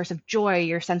income, your source of joy,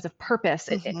 your sense of purpose.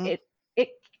 It it Hmm. it, it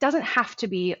doesn't have to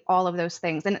be all of those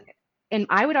things. And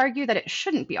I would argue that it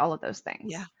shouldn't be all of those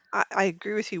Yeah. things. I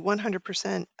agree with you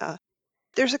 100%.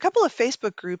 There's a couple of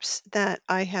Facebook groups that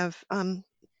I have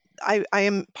I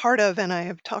am part of, and I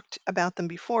have talked about them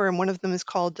before, and one of them is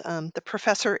called The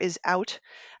Professor is Out.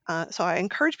 So I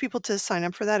encourage people to sign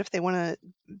up for that if they want to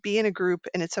be in a group,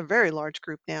 and it's a very large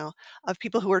group now of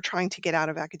people who are trying to get out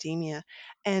of academia.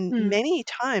 And Mm, many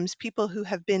times, people who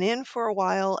have been in for a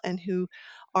while and who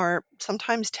are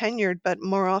sometimes tenured, but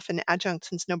more often adjunct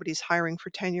since nobody's hiring for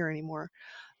tenure anymore.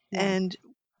 yeah. And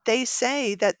they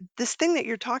say that this thing that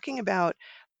you're talking about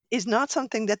is not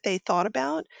something that they thought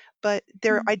about, but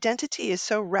their Mm, identity is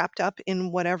so wrapped up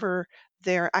in whatever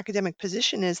their academic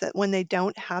position is that when they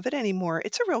don't have it anymore,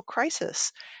 it's a real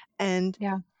crisis. And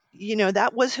yeah.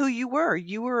 that was who you were.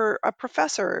 You were a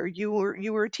professor, you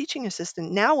were a teaching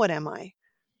assistant. Now what am I?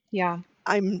 Yeah.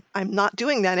 I'm not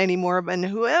doing that anymore, and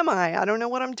who am I? I don't know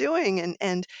what I'm doing.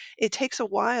 And it takes a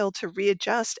while to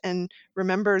readjust and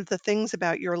remember the things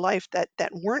about your life that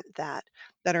weren't that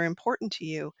are important to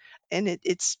you. And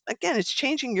it's again, it's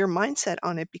changing your mindset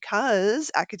on it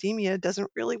because academia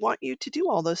doesn't really want you to do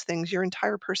all those things. Your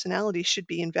entire personality should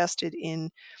be invested in,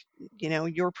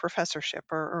 your professorship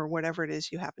or whatever it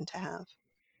is you happen to have.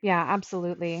 Yeah,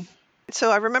 absolutely.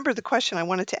 So I remember the question I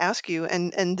wanted to ask you,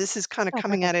 and this is kind of Oh,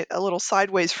 coming at perfect. it a little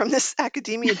sideways from this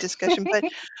academia discussion, but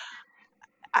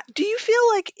do you feel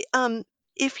like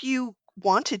if you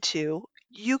wanted to,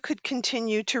 you could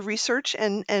continue to research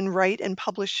and write and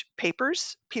publish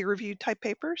papers, peer-reviewed type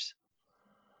papers?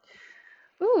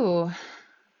 Ooh,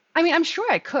 I mean, I'm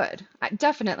sure I could.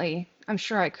 Definitely, I'm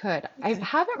sure I could. I Okay.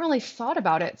 haven't really thought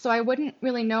about it, so I wouldn't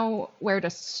really know where to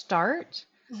start.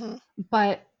 Hmm.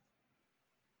 But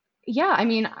yeah, I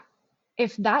mean,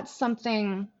 if that's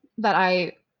something that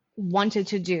I wanted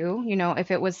to do,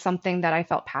 if it was something that I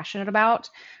felt passionate about,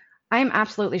 I'm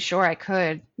absolutely sure I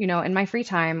could, in my free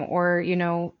time or,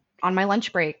 on my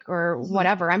lunch break or Hmm.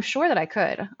 whatever. I'm sure that I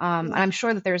could. And Yeah. I'm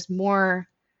sure that there's more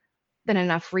than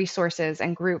enough resources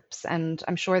and groups. And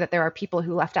I'm sure that there are people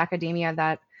who left academia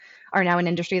that are now in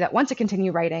industry that want to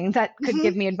continue writing that could Hmm.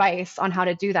 give me advice on how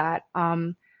to do that.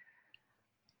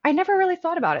 I never really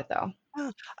thought about it though.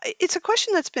 Yeah. It's a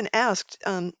question that's been asked.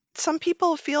 Some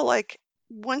people feel like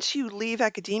once you leave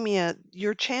academia,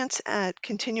 your chance at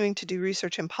continuing to do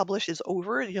research and publish is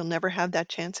over. You'll never have that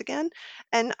chance again.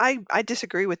 And I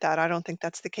disagree with that. I don't think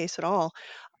that's the case at all.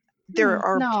 There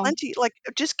are No. plenty, like,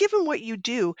 just given what you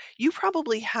do, you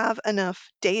probably have enough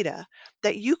data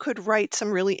that you could write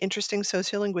some really interesting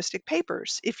sociolinguistic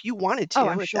papers if you wanted Oh,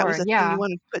 I'm to, if that sure. was a thing you Yeah.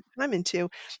 wanted to put time into.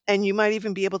 And you might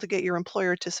even be able to get your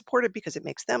employer to support it because it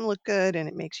makes them look good and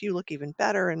it makes you look even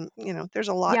better. And, there's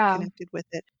a lot Yeah. connected with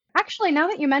it. Actually, now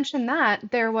that you mentioned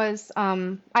that, there was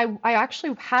I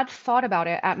actually had thought about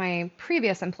it at my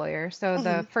previous employer, so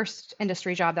Hmm. the first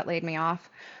industry job that laid me off.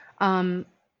 Um,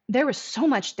 there was so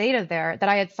much data there that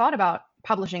I had thought about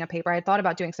publishing a paper. I had thought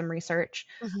about doing some research,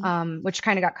 Hmm. which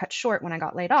kind of got cut short when I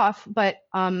got laid off. But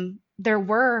there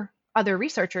were other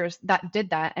researchers that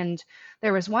did that, and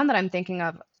there was one that I'm thinking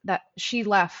of that she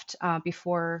left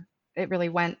before it really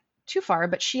went too far,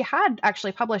 but she had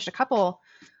actually published a couple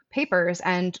papers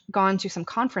and gone to some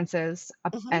conferences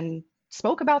Hmm. and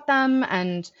spoke about them.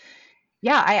 And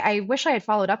yeah, I wish I had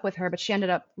followed up with her, but she ended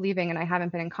up leaving and I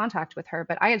haven't been in contact with her.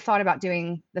 But I had thought about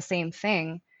doing the same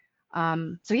thing.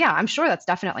 So yeah, I'm sure that's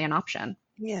definitely an option.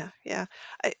 Yeah, yeah.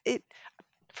 It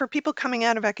for people coming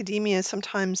out of academia,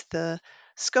 sometimes the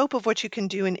scope of what you can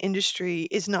do in industry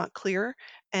is not clear.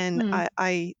 And Mm.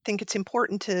 I think it's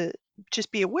important to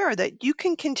just be aware that you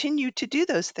can continue to do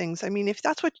those things. I mean, if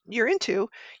that's what you're into,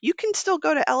 you can still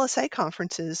go to LSA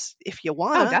conferences if you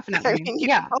Oh, wanna. I definitely. mean, you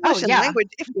can Yeah. Oh, publish in yeah. language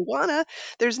if you wanna.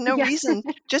 There's no Yeah. reason,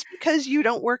 just because you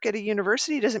don't work at a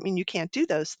university doesn't mean you can't do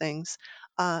those things.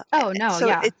 Oh, no. So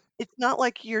Yeah. it's not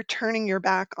like you're turning your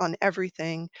back on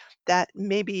everything that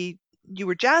maybe you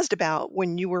were jazzed about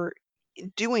when you were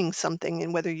doing something,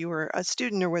 and whether you were a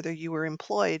student or whether you were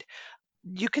employed,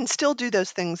 you can still do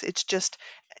those things. It's just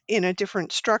in a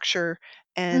different structure.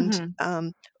 And Hmm.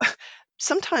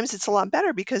 sometimes it's a lot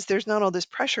better because there's not all this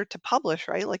pressure to publish,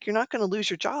 right? Like, you're not going to lose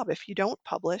your job if you don't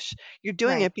publish. You're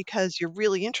doing Right. it because you're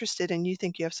really interested and you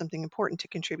think you have something important to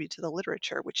contribute to the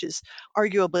literature, which is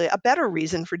arguably a better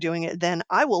reason for doing it than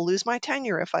I will lose my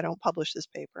tenure if I don't publish this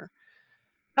paper.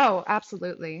 Oh,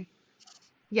 absolutely.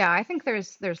 Yeah, I think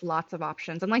there's lots of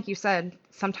options. And like you said,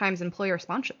 sometimes employer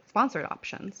sponsored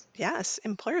options. Yes,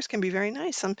 employers can be very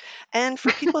nice. And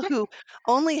for people who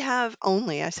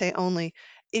I say only,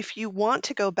 if you want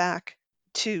to go back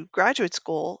to graduate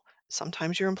school,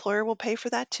 sometimes your employer will pay for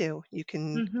that too. You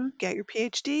can Hmm. get your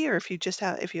PhD, or if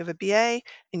you have a BA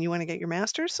and you want to get your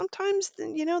master's, sometimes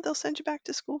then, they'll send you back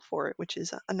to school for it, which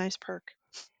is a nice perk.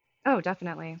 Oh,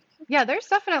 definitely. Yeah, there's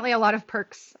definitely a lot of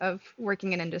perks of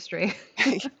working in industry.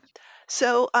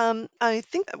 So I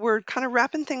think that we're kind of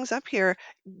wrapping things up here.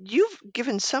 You've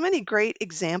given so many great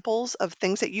examples of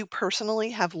things that you personally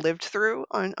have lived through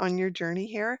on your journey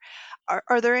here.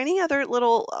 Are there any other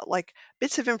little like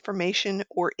bits of information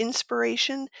or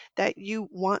inspiration that you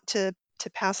want to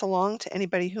pass along to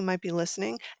anybody who might be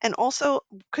listening? And also,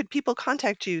 could people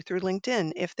contact you through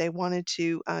LinkedIn if they wanted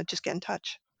to just get in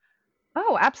touch?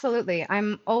 Oh, absolutely.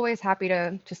 I'm always happy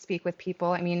to speak with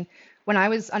people. I mean, when I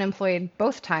was unemployed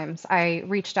both times, I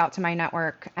reached out to my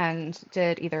network and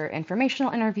did either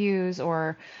informational interviews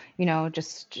or,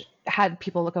 just had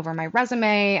people look over my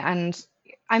resume, and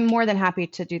I'm more than happy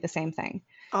to do the same thing.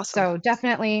 Awesome. So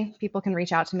definitely people can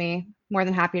reach out to me. More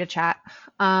than happy to chat.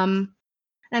 And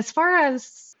as far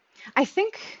as I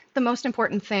think the most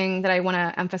important thing that I want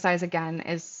to emphasize again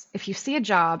is if you see a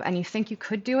job and you think you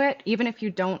could do it, even if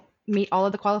you don't meet all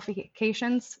of the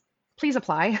qualifications, please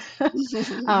apply.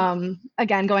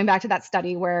 Again, going back to that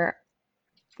study where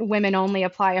women only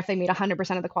apply if they meet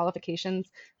 100% of the qualifications,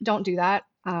 don't do that.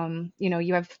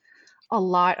 You have a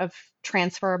lot of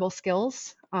transferable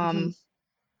skills. Mhm,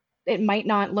 It might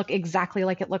not look exactly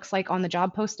like it looks like on the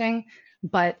job posting,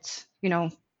 but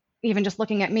even just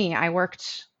looking at me, I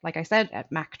worked, like I said,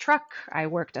 at Mack Truck. I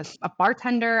worked as a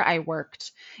bartender. I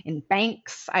worked in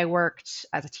banks. I worked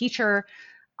as a teacher,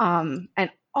 and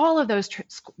all of those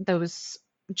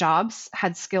jobs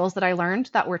had skills that I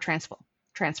learned that were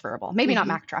transferable. Maybe not mhm.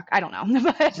 Mack Truck. I don't know,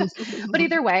 but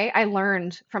either way, I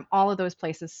learned from all of those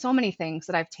places so many things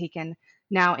that I've taken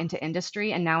now into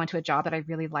industry and now into a job that I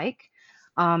really like.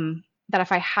 That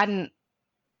if I hadn't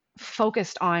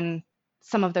focused on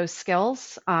some of those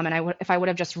skills, and if I would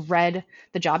have just read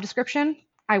the job description,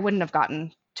 I wouldn't have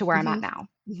gotten to where I'm at Mhm, now.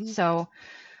 mhm. So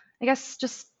I guess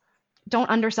just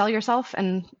don't undersell yourself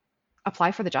and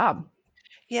apply for the job.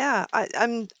 Yeah,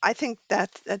 I think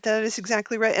that is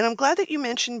exactly right, and I'm glad that you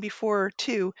mentioned before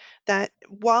too that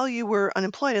while you were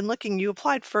unemployed and looking, you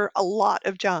applied for a lot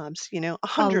of jobs,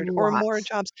 100 A or more lot.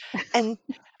 jobs, and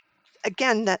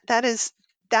again, that is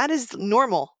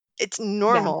normal. It's Yeah.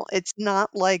 normal. It's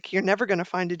not like you're never gonna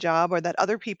find a job or that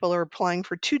other people are applying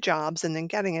for 2 jobs and then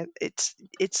getting it.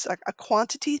 It's a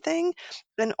quantity thing,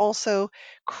 and also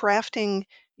crafting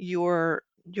your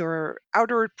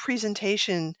outer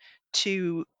presentation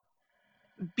to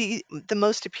be the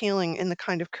most appealing in the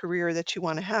kind of career that you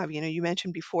wanna have. You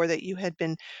mentioned before that you had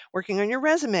been working on your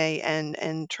resume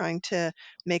and trying to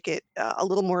make it, a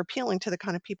little more appealing to the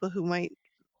kind of people who might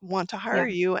want to hire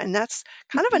Yeah. you, and that's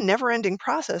kind of a never-ending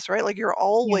process, right? Like, you're Yeah.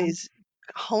 always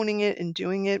honing it and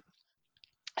doing it.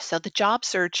 So the job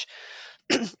search,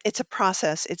 it's a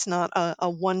process. It's not a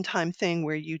one-time thing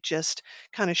where you just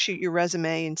kinda shoot your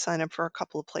resume and sign up for a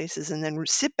couple of places and then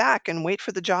sit back and wait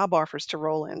for the job offers to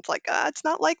roll in. It's like, it's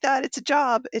not like that. It's a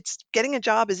job. It's getting a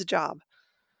job is a job.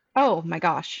 Oh my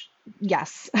gosh.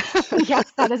 Yes.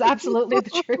 Yes, that is absolutely the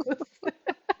truth.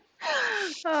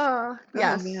 Oh, Oh,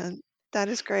 yes. man. That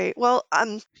is great. Well,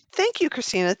 thank you,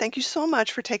 Christina. Thank you so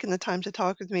much for taking the time to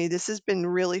talk with me. This has been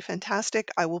really fantastic.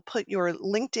 I will put your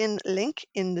LinkedIn link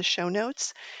in the show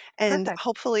notes, and Perfect.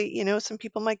 hopefully, some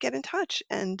people might get in touch,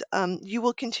 and you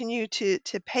will continue to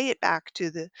pay it back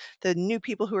to the new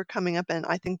people who are coming up, and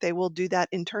I think they will do that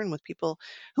in turn with people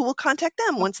who will contact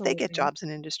them once they get Absolutely. jobs in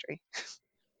industry.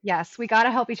 Yes, we got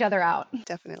to help each other out.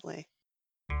 Definitely.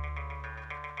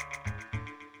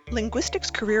 Linguistics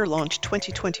Career Launch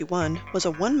 2021 was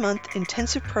a one-month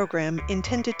intensive program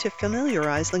intended to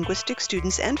familiarize linguistics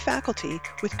students and faculty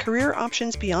with career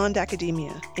options beyond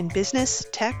academia in business,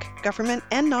 tech, government,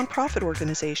 and nonprofit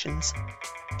organizations.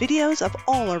 Videos of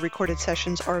all our recorded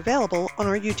sessions are available on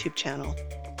our YouTube channel.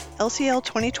 LCL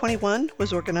 2021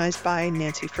 was organized by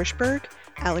Nancy Frischberg,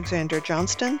 Alexander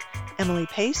Johnston, Emily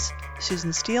Pace,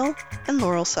 Susan Steele, and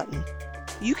Laurel Sutton.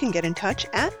 You can get in touch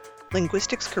at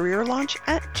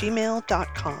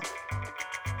linguisticscareerlaunch@gmail.com.